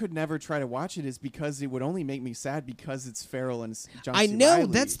could never try to watch it is because it would only make me sad because it's Farrell and John I C. know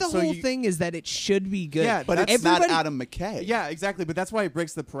Reilly. that's the So whole you- thing is that it should be good. Yeah, But That's- it's not everybody- Adam McKay. Yeah, exactly. But that's why it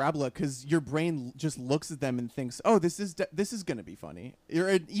breaks the parabola because your brain just looks at them and thinks, "Oh, this is gonna be funny."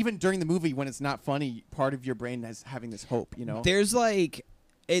 Or even during the movie when it's not funny, part of your brain is having this hope. You know. There's like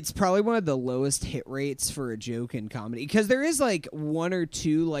it's probably one of the lowest hit rates for a joke in comedy because there is like one or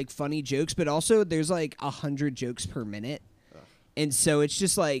two like funny jokes, but also there's like 100 jokes per minute, and so it's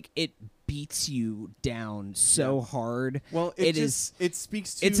just like it beats you down so hard. Well, it it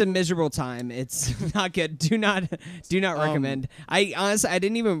speaks to It's a miserable time. It's not good. Do not recommend. I honestly,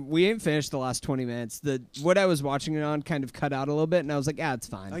 we didn't finish the last 20 minutes. What I was watching it on kind of cut out a little bit, and I was like, yeah, it's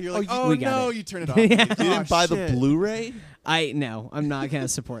fine. Oh, you're like, we got no, it. you turn it off. Yeah. You didn't buy the shit. Blu-ray? No, I'm not gonna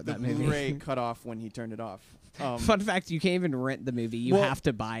support The that movie. Blu-ray cut off when he turned it off. Fun fact: you can't even rent the movie; you Well, have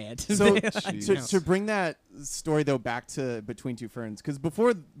to buy it. So Jeez. to bring that story though back to Between Two Ferns, because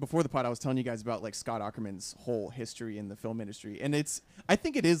before the pod I was telling you guys about like Scott Aukerman's whole history in the film industry, and I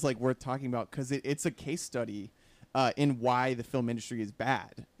think it is like worth talking about because it's a case study in why the film industry is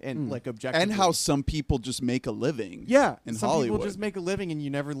bad and like objectively. And how some people just make a living. Yeah, in some Hollywood. people just make a living and you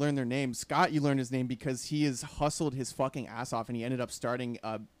never learn their name. Scott, you learn his name because he has hustled his fucking ass off and he ended up starting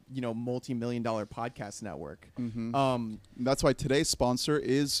a multi-million-dollar podcast network. And that's why today's sponsor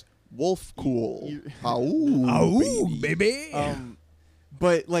is Wolf Cool. you- baby.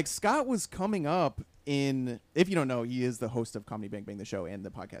 But like Scott was coming up in, if you don't know, he is the host of Comedy Bang Bang the show and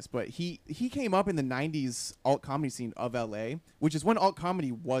the podcast. But he came up in the 90s alt comedy scene of LA, which is when alt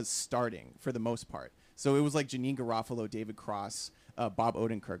comedy was starting for the most part. So it was like Janine Garofalo, David Cross, Bob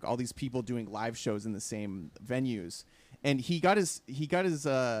Odenkirk, all these people doing live shows in the same venues. And he got his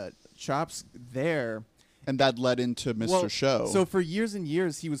chops there. And that led into Mr. Well, Show. So for years and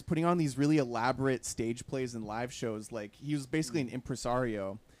years, he was putting on these really elaborate stage plays and live shows. Like he was basically an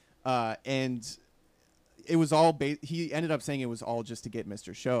impresario, and it was all. He ended up saying it was all just to get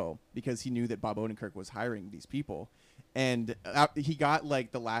Mr. Show because he knew that Bob Odenkirk was hiring these people, and he got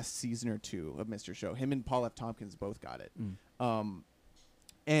like the last season or two of Mr. Show. Him and Paul F. Tompkins both got it.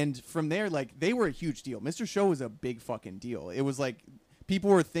 And from there, like they were a huge deal. Mr. Show was a big fucking deal. It was like. People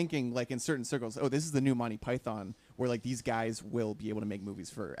were thinking, like in certain circles, oh, this is the new Monty Python, where like these guys will be able to make movies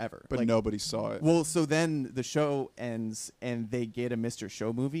forever. but like, nobody saw it. Well, so then the show ends, and they get a Mr.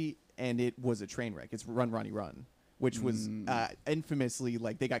 Show movie, and it was a train wreck. It's Run, Ronnie, Run, which was infamously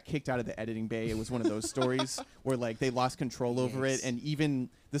like they got kicked out of the editing bay. It was one of those stories where like they lost control over it, and even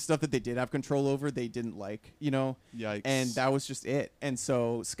the stuff that they did have control over, they didn't like, Yikes. And that was just it. And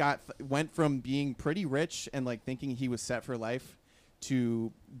so Scott went from being pretty rich and like thinking he was set for life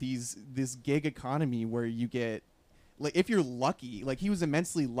to this gig economy where you get like if you're lucky, like he was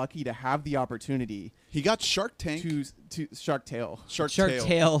immensely lucky to have the opportunity He got Shark Tank. to Shark Tale. Shark Shark Tale.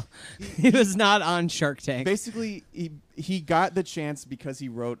 Tale. He was not on Shark Tank. Basically, he got the chance because he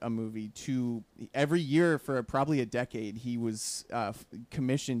wrote a movie to every year for probably a decade. He was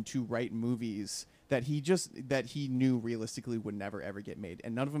commissioned to write movies that he knew realistically would never ever get made,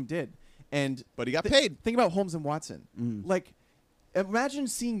 and none of them did. And But he got paid. Think about Holmes and Watson. Like, imagine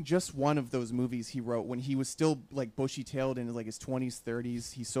seeing just one of those movies he wrote when he was still like bushy-tailed in like his 20s,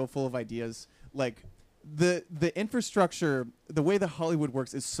 30s. He's so full of ideas. Like the infrastructure, the way that Hollywood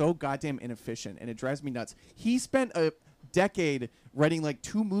works is so goddamn inefficient, and it drives me nuts. He spent a decade writing like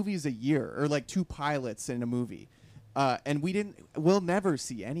 2 movies a year, or like 2 pilots in a movie, and we'll never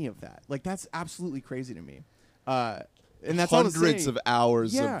see any of that. Like, that's absolutely crazy to me. And that's all to Hundreds say- of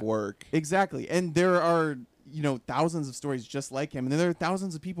hours Yeah. of work. Exactly. And there are, thousands of stories just like him. And then there are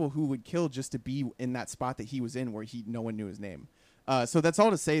thousands of people who would kill just to be in that spot that he was in where no one knew his name. So that's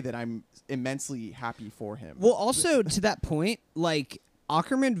all to say that I'm immensely happy for him. Well, also to that point, like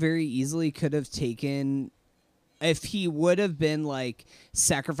Ackerman very easily could have taken, if he would have been like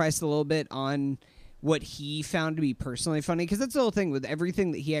sacrificed a little bit on what he found to be personally funny, because that's the whole thing with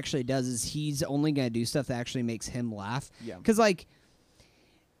everything that he actually does is he's only going to do stuff that actually makes him laugh. Yeah. Because like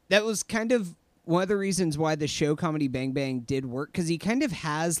that was kind of one of the reasons why the show Comedy Bang Bang did work, because he kind of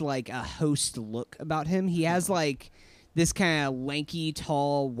has like a host look about him. He has like this kind of lanky,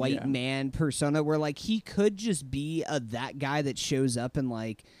 tall, white Yeah. man persona where like he could just be that guy that shows up in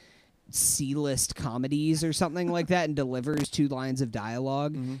like C-list comedies or something like that and delivers 2 lines of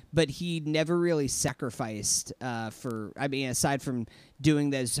dialogue, but he never really sacrificed aside from doing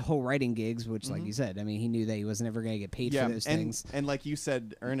those whole writing gigs, which like you said, I mean, he knew that he was never going to get paid for those things. And like you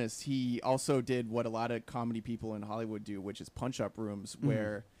said, Ernest, he also did what a lot of comedy people in Hollywood do, which is punch-up rooms,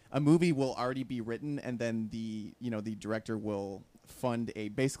 where a movie will already be written, and then the director will fund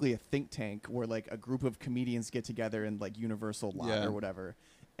basically a think tank where like a group of comedians get together in like Universal Lot Yeah. or whatever,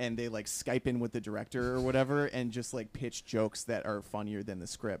 and they like Skype in with the director or whatever and just like pitch jokes that are funnier than the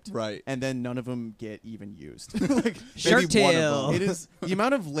script. Right. And then none of them get even used. Like, Shark maybe one of Tale. them. it is the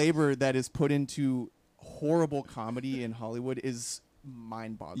amount of labor that is put into horrible comedy in Hollywood is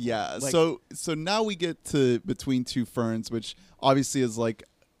mind-boggling. Yeah. Like, So now we get to Between Two Ferns, which obviously is like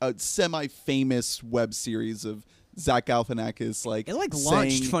a semi-famous web series of Zach Galifianakis like It like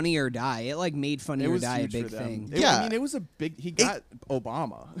launched saying, Funny or Die. It like made Funny it or was Die a huge big for them. thing. Yeah. I mean, it was a big. He got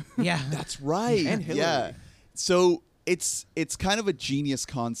Obama. Yeah. That's right. And Hillary. Yeah. So it's kind of a genius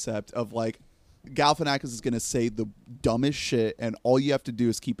concept of like Galifianakis is going to say the dumbest shit, and all you have to do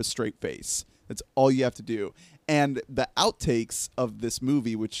is keep a straight face. That's all you have to do. And the outtakes of this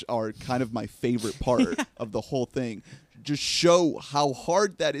movie, which are kind of my favorite part of the whole thing, just show how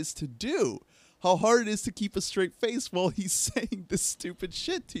hard that is to do. How hard it is to keep a straight face while he's saying this stupid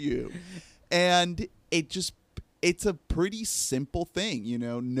shit to you. And it's a pretty simple thing,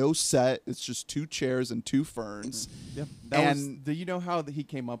 no set. It's just 2 chairs and 2 ferns. Yep. Do you know how he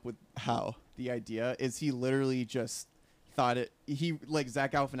came up with How? the idea? Is he literally just thought it? He like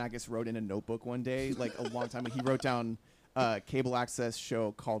Zach Galifianakis wrote in a notebook one day, like a long time ago. He wrote down a cable access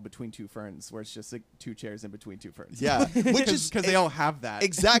show called Between Two Ferns, where it's just like 2 chairs in between 2 ferns. Yeah. Which is because they all have that.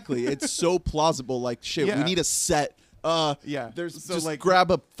 exactly. It's so plausible. Like shit, we Yeah. need a set. Yeah. There's So, just like- grab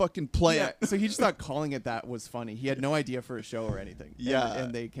a fucking plant. Yeah, so he just thought calling it that was funny. He had no idea for a show or anything. Yeah.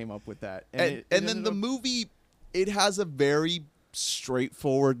 and they came up with that. And it then ended the up- movie, it has a very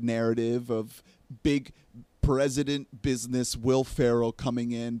straightforward narrative of big president business Will Ferrell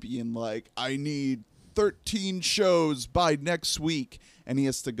coming in being like, I need 13 shows by next week, and he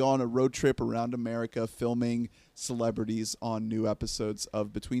has to go on a road trip around America filming celebrities on new episodes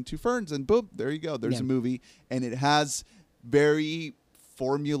of Between Two Ferns, and boom, there you go, there's Yeah. a movie. And it has very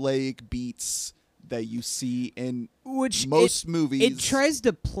formulaic beats that you see in Which most movies. It tries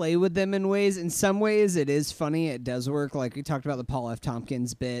to play with them in ways. In some ways, it is funny. It does work. Like we talked about the Paul F.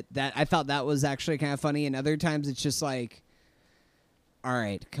 Tompkins bit. That I thought that was actually kind of funny. And other times, it's just like, all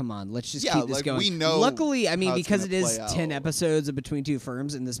right, come on, let's just Yeah, keep this like, going. we know Luckily, I mean, how it's because it gonna is play 10 out. episodes of Between Two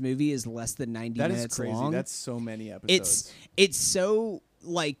Ferns, and this movie is less than 90 that minutes is crazy. long. That's so many episodes. It's so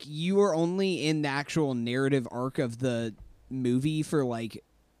like you are only in the actual narrative arc of the movie for like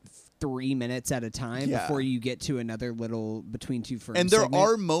 3 minutes at a time Yeah. before you get to another little Between Two Ferns. And there segment.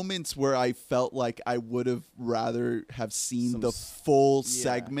 are moments where I felt like I would have rather have seen Some the s- full yeah.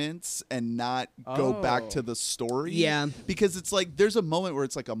 segments and not go back Oh. to the story. Yeah. Because it's like there's a moment where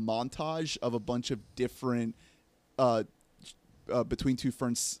it's like a montage of a bunch of different Between Two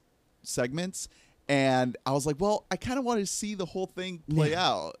Ferns segments, and I was like, well, I kind of want to see the whole thing play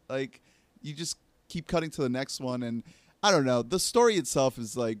out. Like, you just keep cutting to the next one, and I don't know. The story itself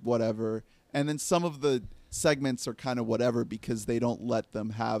is like whatever, and then some of the segments are kind of whatever because they don't let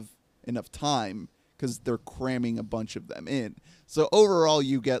them have enough time because they're cramming a bunch of them in. So overall,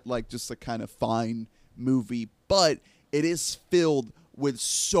 you get like just a kind of fine movie, but it is filled with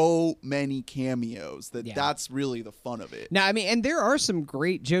so many cameos that's really the fun of it. Now, I mean, and there are some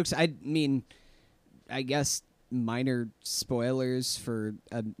great jokes. I mean, I guess minor spoilers for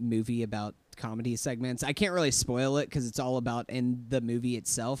a movie about comedy segments. I can't really spoil it because it's all about in the movie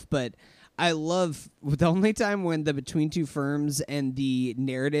itself, but I love the only time when the Between Two Ferns and the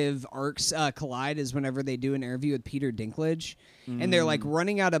narrative arcs collide is whenever they do an interview with Peter Dinklage, and they're like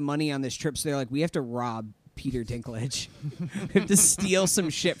running out of money on this trip, so they're like, we have to rob Peter Dinklage. We have to steal some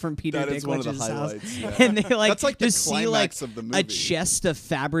shit from Peter Dinklage's one of the house. highlights, yeah. And they like, That's like the just see like climax of the a movie. chest of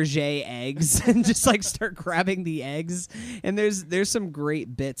Fabergé eggs and just like start grabbing the eggs. And there's some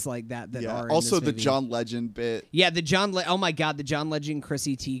great bits like that are in also this the movie. John Legend bit. Yeah, oh my God, the John Legend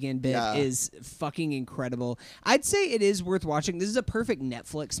Chrissy Teigen bit is fucking incredible. I'd say it is worth watching. This is a perfect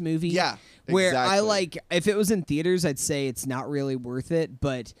Netflix movie. Yeah, where exactly. I like, if it was in theaters, I'd say it's not really worth it,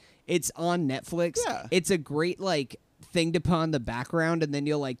 but it's on Netflix. Yeah. It's a great like thing to put on the background, and then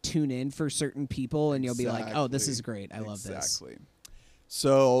you'll like tune in for certain people, and you'll be like, oh, this is great. I love this. Exactly.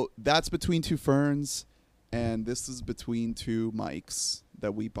 So that's Between Two Ferns, and this is Between Two Mics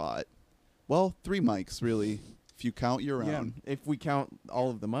that we bought. Well, 3 mics, really, if you count your Yeah, own. if we count all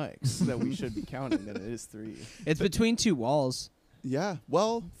of the mics that we should be counting, then it is 3. It's between 2 walls. Yeah,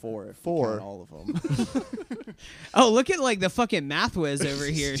 well, 4 if we 4. count all of them. Oh, look at like the fucking math whiz over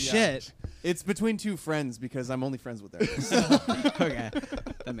here. Yeah. Shit. It's between 2 friends because I'm only friends with theirs. Okay,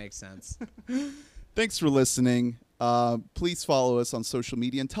 that makes sense. thanks for listening. Please follow us on social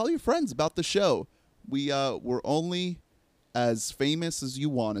media and tell your friends about the show. We're only as famous as you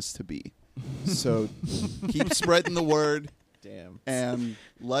want us to be. So keep spreading the word. Damn. And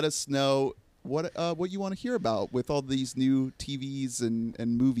let us know what you want to hear about with all these new TVs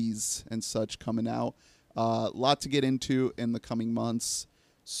and movies and such coming out. Lot to get into in the coming months.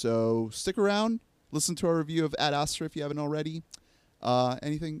 So stick around. Listen to our review of Ad Astra if you haven't already.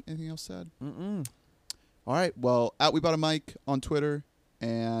 Anything else said? Mm-mm. All right. Well, at We Bought a Mic on Twitter,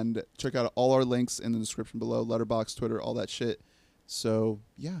 and check out all our links in the description below. Letterboxd, Twitter, all that shit. So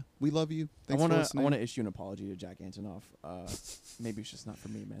yeah, we love you. Thanks for listening. I want to issue an apology to Jack Antonoff. Maybe it's just not for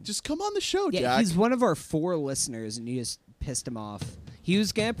me, man. Just come on the show, Yeah, Jack. he's one of our 4 listeners, and you just pissed him off. He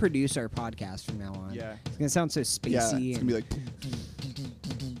was gonna produce our podcast from now on. Yeah. It's gonna sound so spacey. Yeah, it's and gonna be like.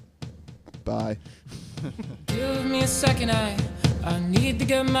 Bye. Give me a second, I need to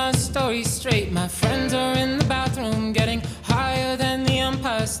get my story straight. My friends are in the bathroom getting higher than the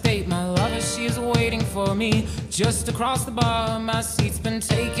Empire State. My lover, she's waiting for me just across the bar. My seat's been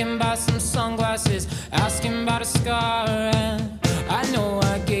taken